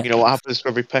 Yeah. You know what happens to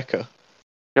every pecker? you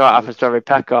know what happens to every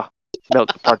pecker?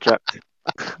 Milk the project.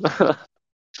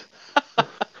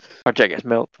 Project gets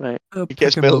milked, mate. It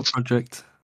gets Pick a milk milked. project.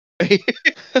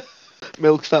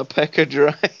 Milk that pecker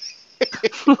dry.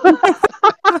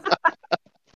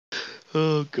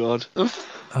 Oh god.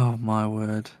 Oh my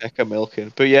word. Pecker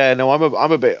milking. But yeah, no, I'm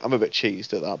a bit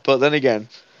cheesed at that. But then again,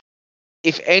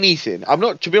 if anything, I'm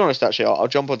not. To be honest, actually, I'll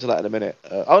jump onto that in a minute.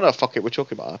 Oh no, fuck it. We're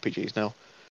talking about RPGs now.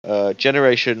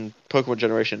 Pokemon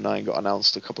Generation 9 got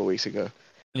announced a couple of weeks ago.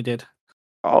 It did.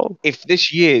 Oh, If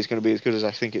this year is going to be as good as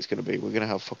I think it's going to be, we're going to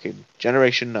have fucking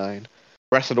Generation 9,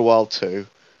 Breath of the Wild 2,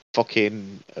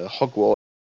 fucking Hogwarts.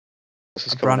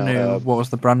 A brand new. What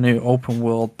was the brand new open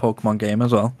world Pokemon game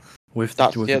as well with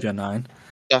the Gen 9?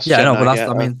 That's Yeah, Gen no,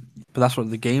 9, but that's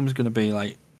what the game's going to be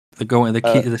like.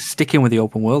 They're sticking with the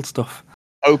open world stuff.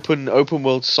 Open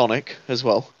world Sonic as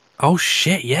well. Oh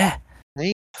shit! Yeah,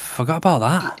 Hey. Forgot about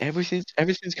that.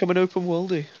 Everything's coming open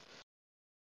worldy.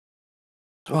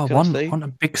 Well, want a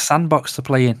big sandbox to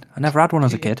play in. I never had one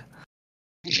as a kid.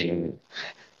 We're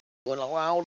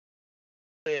allowed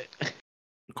it.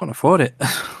 Couldn't afford it.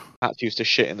 Cats used to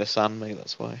shit in the sand, mate.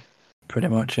 That's why. Pretty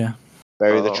much, yeah.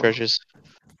 Bury the treasures.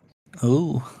 Ooh,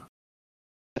 Ooh.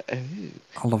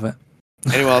 I love it.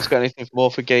 Anyone else got anything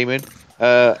more for gaming?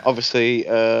 Obviously,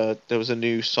 there was a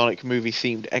new Sonic movie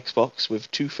themed Xbox with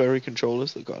 2 furry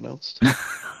controllers that got announced.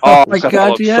 Oh my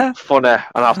god, yeah. Funny, and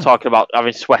I'm talking about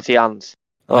having sweaty hands.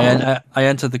 I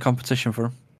entered the competition for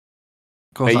them.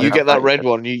 Hey, you get that red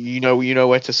one. You know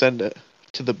where to send it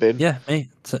to the bin. Yeah, me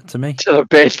to me. To the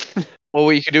bin. Well,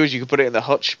 what you can do is you can put it in the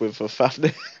hutch with a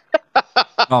Fafnir.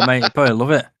 Oh mate, you'd probably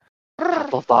love it.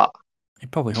 Love that.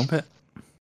 You'd probably hump it.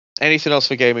 Anything else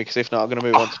for gaming? Because if not, I'm going to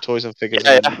move on to toys and figures.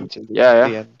 Yeah.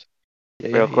 The end.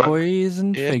 Real quick. Toys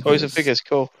and figures. Toys and figures,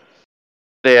 cool.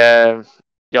 You'll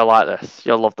like this.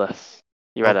 You'll love this.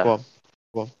 You ready? Go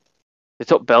on. They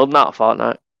took building out of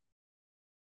Fortnite.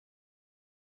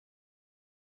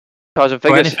 Toys and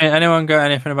figures. Anyone got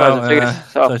anything about toys and figures?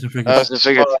 Toys and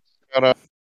figures.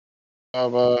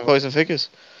 Toys and figures.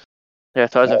 Yeah,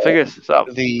 toys and figures. So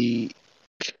The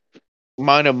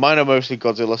mine are mostly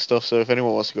Godzilla stuff. So if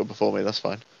anyone wants to go before me, that's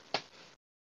fine.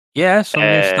 Yeah, some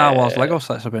new Star Wars Lego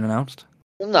sets have been announced.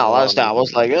 No, that's Star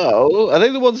Wars Lego. Are they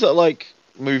the ones that are like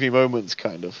movie moments,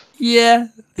 kind of? Yeah,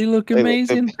 they look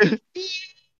amazing.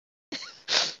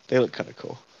 They look kind of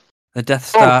cool. The Death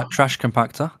Star trash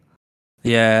compactor.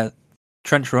 The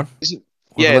Trench Run.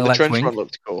 Yeah, the Trench Run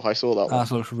looked cool. I saw that one.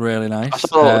 That looks really nice. I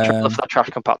saw that trash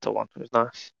compactor one. It was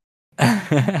nice.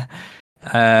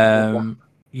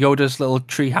 Yoda's little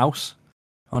tree house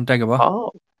on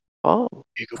Dagobah. Oh.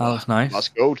 That looks nice. Let's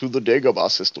go to the Dagobah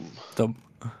system.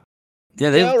 Yeah,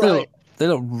 they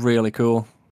look really cool.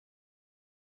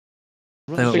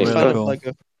 They look really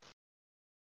cool.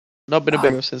 Not been a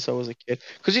big since I was a kid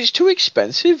because it's too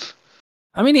expensive.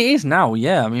 I mean, it is now,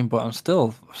 yeah. I mean, but I'm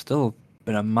still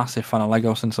been a massive fan of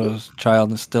Lego since I was a child,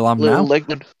 and still am now.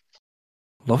 Legman.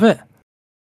 Love it.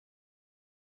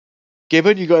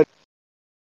 Gibbon, you got?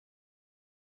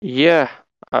 Yeah,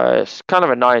 it's kind of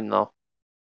annoying though.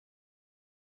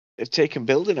 They've taken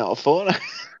building out of Fortnite.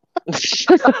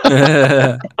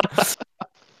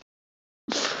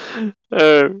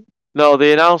 No,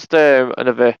 they announced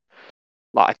another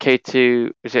like a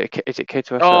K2. Is it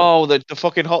K2SO? Oh, the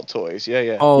fucking hot toys. Yeah,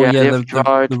 yeah. Oh Yeah, yeah, the the other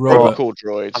droid, the but- robot. Protocol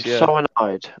droids. I'm yeah. so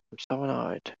annoyed. I'm so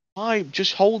annoyed. Why?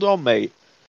 Just hold on, mate.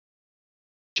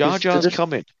 Jar Just- Jar's just-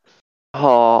 coming.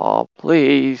 Oh,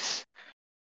 please.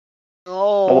 I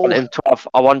want Oh. him to have.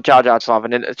 I want Jar Jar to have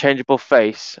an interchangeable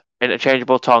face,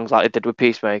 interchangeable tongues like they did with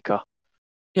Peacemaker.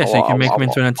 Yeah, so you can make him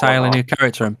into an entirely new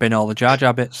character and bin all the Jar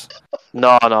Jar bits.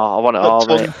 No, I want it That all,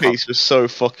 tongue mate. piece was so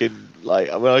fucking like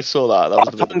when I saw that was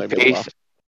the bit that made me laugh.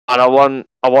 And I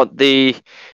want the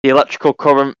electrical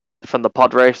current from the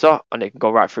pod racer, and it can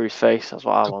go right through his face. That's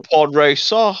what I want. Pod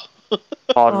racer.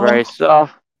 Pod racer.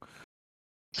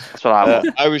 That's what I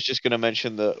want. I was just going to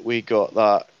mention that we got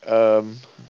that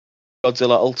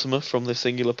Godzilla Ultima from the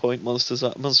Singular Point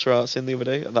Monster Arts in the other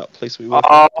day at that place we work.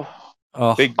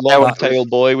 Oh, Big long that- tail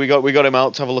boy. We got him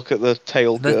out to have a look at the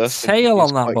tail the girth. tail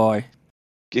He's on that quite- boy.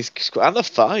 and the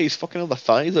thighs. Fucking hell, the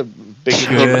thighs are big.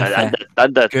 Girthy.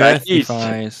 And the Girthy thighs.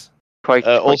 thighs. Quite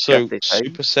Also, girthy thighs.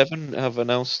 Super 7 have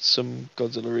announced some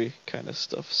Godzilla-y kind of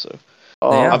stuff. So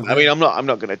Oh, They I have. mean, I'm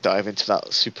not going to dive into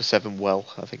that Super 7 well.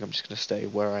 I think I'm just going to stay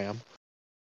where I am.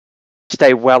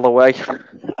 stay well away.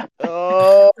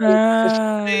 Oh,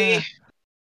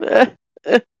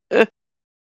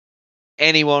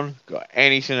 anyone got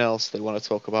anything else they want to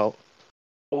talk about?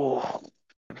 Oh,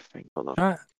 I think hold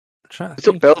on. Try to It's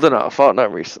up think. building out a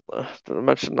Fortnite recently. Did I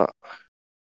mention that?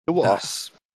 The what?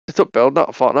 That's- It's up building out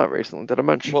a Fortnite recently. Did I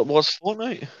mention? What was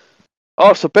Fortnite?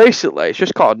 Oh, so basically, it's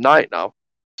just called Night now.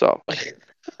 So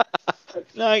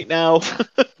Night now.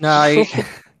 No,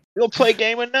 You'll play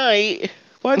game at night.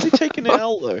 Why are they taking it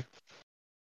out though?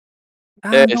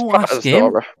 it's don't part of ask the him.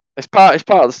 story. It's part of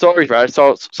the story, right?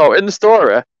 So in the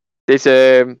story, there's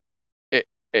there's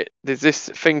this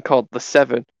thing called the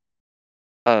Seven,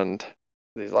 and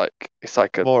there's like it's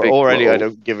like a More big already, I little-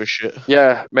 don't give a shit.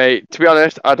 Yeah, mate. To be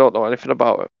honest, I don't know anything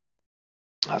about it.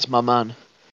 That's my man.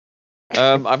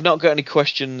 I've not got any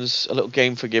questions. A little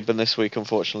game for Gibbon this week,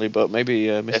 unfortunately, but maybe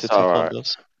Mr. It's Teflon alright.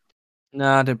 does.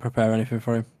 No, I didn't prepare anything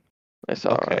for him. It's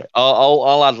Okay, alright.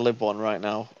 I'll ad lib one right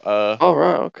now. Oh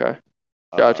right, okay.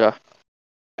 Jar Jar.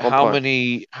 1 How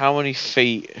point. how many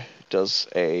feet does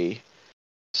a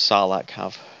Sarlacc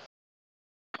have?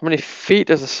 How many feet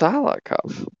does a Sarlacc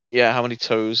have? Yeah, how many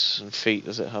toes and feet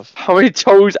does it have? How many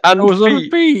toes and I was on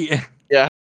feet? feet.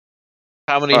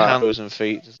 How many Right. hands and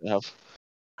feet does it have?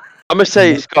 I'm gonna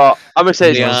say it's got. I'm gonna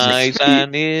say it's The got eyes 6 feet.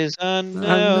 and ears and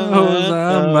Nose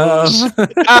and nose.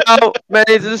 mouth. How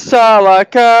many does a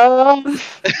Sarlacc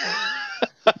have?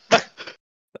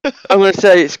 I'm gonna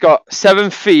say it's got 7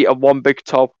 feet and 1 big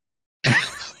toe.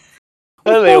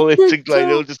 And they all Big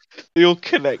integrate. toe. They all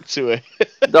connect to it.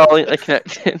 They're all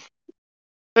interconnected.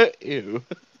 Ew.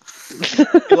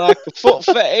 You like a foot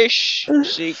fetish?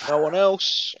 Seek no one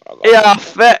else. I got Yeah,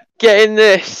 fit. Get in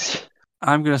this.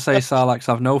 I'm gonna say Sarlaccs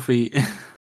have no feet.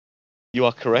 You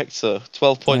are correct, sir.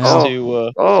 12 points Yeah. to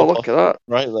Oh, Papa look at that.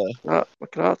 right there.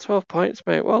 Look at that. 12 points,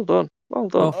 mate. Well done. Well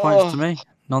done. 12 points Oh. to me,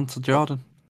 none to Jordan.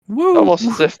 Woo! Almost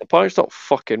as if the points don't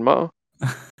fucking matter.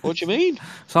 What do you mean?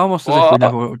 It's almost as if we What?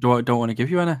 never don't want to give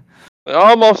you any.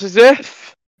 Almost as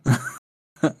if.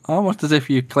 Almost as if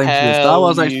you claim to be a Star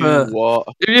Wars Tell expert. you what.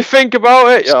 If you think about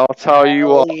it, yeah, I'll tell you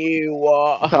what. Tell you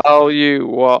what. Tell you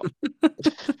what.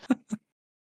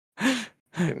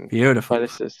 Beautiful.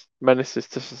 Menaces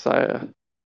to society.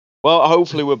 Well,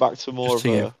 hopefully we're back to more Just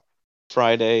of to you. a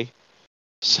Friday,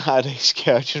 Saturday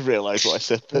schedule. I just realised what I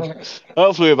said then.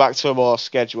 Hopefully we're back to a more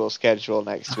schedule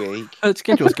next week.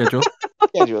 Schedule.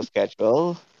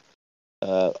 schedule.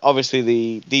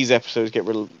 Obviously these episodes get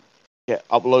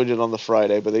uploaded on the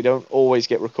Friday, but they don't always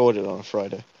get recorded on a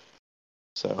Friday.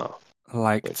 So,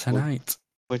 Like Wait, tonight.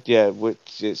 but yeah,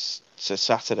 it's a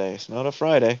Saturday. It's not a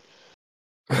Friday.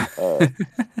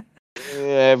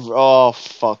 Yeah, oh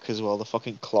fuck as well. The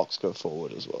fucking clocks go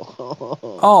forward as well.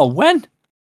 Oh, when?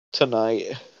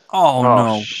 Tonight. Oh,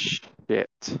 no. Shit.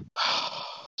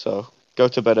 So go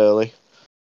to bed early.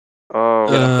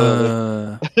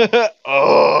 Oh.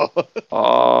 Oh.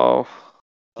 Oh.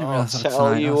 Didn't I'll realise that tell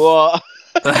tonight, you that's- what.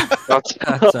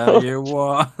 I tell you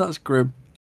what, that's grim.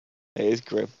 It is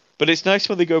grim, but it's nice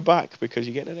when they go back because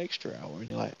you get an extra hour and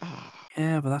you're like,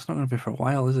 Yeah, but that's not going to be for a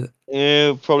while, is it?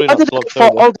 yeah, probably I not did till it for-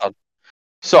 October. hold on.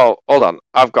 So, hold on.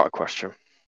 I've got a question.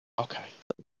 Okay. I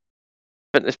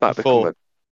think this might Before- become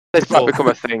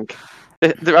a thing.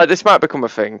 This might become a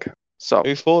thing. So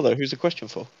Who for though? Who's the question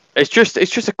for? it's just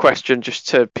a question just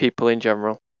to people in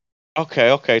general.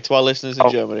 Okay, to our listeners in Oh.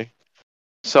 Germany.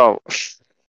 So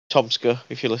Tomska,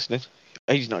 if you're listening.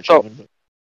 He's not Oh. German, but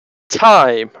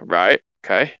time, right?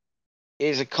 Okay.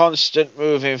 is a constant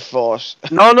moving force.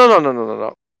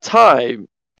 No. Time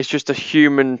is just a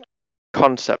human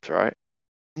concept, right?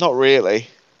 Not really.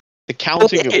 The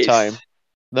counting of is. time.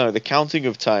 No, the counting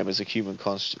of time is a human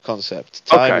concept.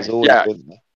 Time has always been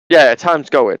there. Yeah, time's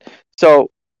going. So,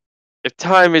 if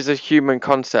time is a human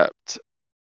concept,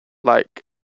 like,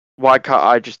 why can't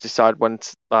I just decide when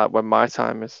my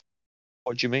time is?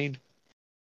 What do you mean?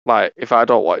 Like, if I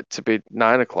don't want it to be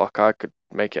 9 o'clock, I could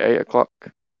make it 8 o'clock.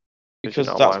 Because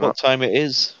that's what time it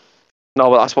is. No,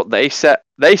 but that's what they set.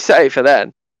 They set it for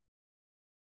then.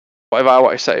 What if I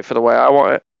want to set it for the way I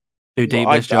want it? Too deep,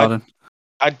 this, Jordan.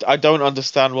 I don't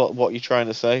understand what you're trying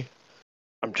to say.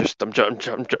 I'm just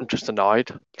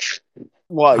annoyed.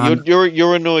 What?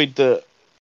 You're annoyed that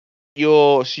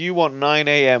so you want 9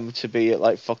 a.m. to be at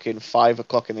like fucking 5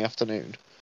 o'clock in the afternoon?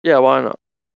 Yeah, why not?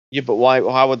 Yeah, but why?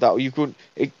 How would that? You couldn't.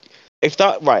 If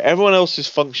that right, everyone else is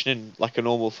functioning like a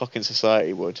normal fucking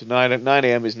society would. 9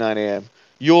 a.m. is 9 a.m.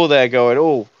 You're there going,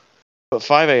 oh, but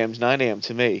 5 a.m. is 9 a.m.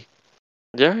 to me.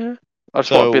 Yeah. I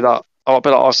just want to be that. I want to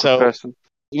be that awkward person.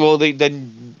 Well,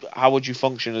 then how would you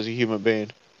function as a human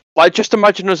being? Like, just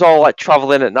imagine us all like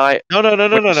traveling at night. No.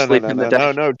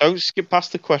 Don't skip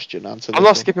past the question. Answer. I'm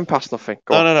not skipping past nothing.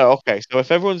 No. Okay, so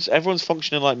if everyone's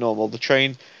functioning like normal, the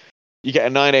train, you get a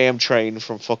 9 a.m. train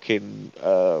from fucking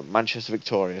Manchester,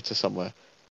 Victoria to somewhere,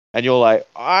 and you're like,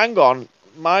 hang on,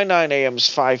 my 9 a.m.'s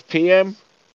 5 p.m.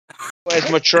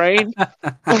 Where's my train?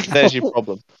 There's your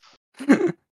problem.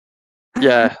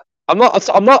 Yeah, I'm not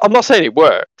saying it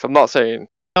works. I'm not saying.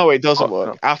 No, it doesn't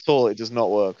work at all. It does not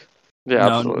work. Yeah,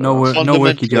 absolutely. No work.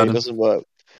 It doesn't work.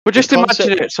 But just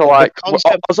imagine it. So, like, the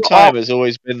concept of time has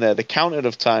always been there. The counting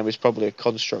of time is probably a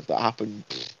construct that happened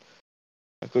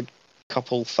a good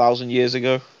couple thousand years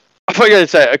ago. I thought you were going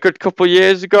to say a good couple of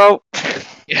years ago.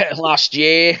 Yeah, last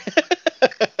year. A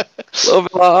little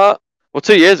bit like that. Well,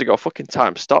 2 years ago, fucking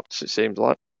time stopped. It seems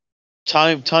like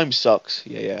time sucks.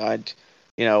 Yeah. At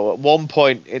one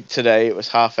point today it was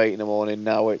 8:30 in the morning.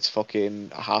 Now it's fucking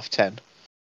 10:30.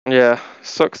 Yeah,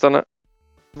 sucks, doesn't it?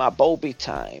 My Bobby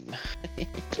time.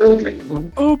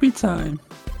 Bobby time.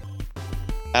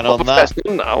 And on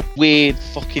that weird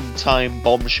fucking time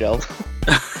bombshell.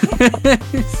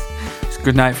 It's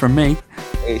good night from me.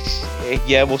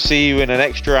 We'll see you in an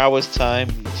extra hour's time.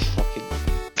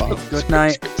 Fucking it's good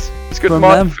night. It's good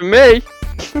morning from me.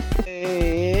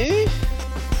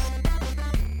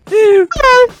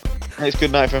 It's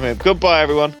good night from him. Goodbye,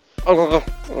 everyone.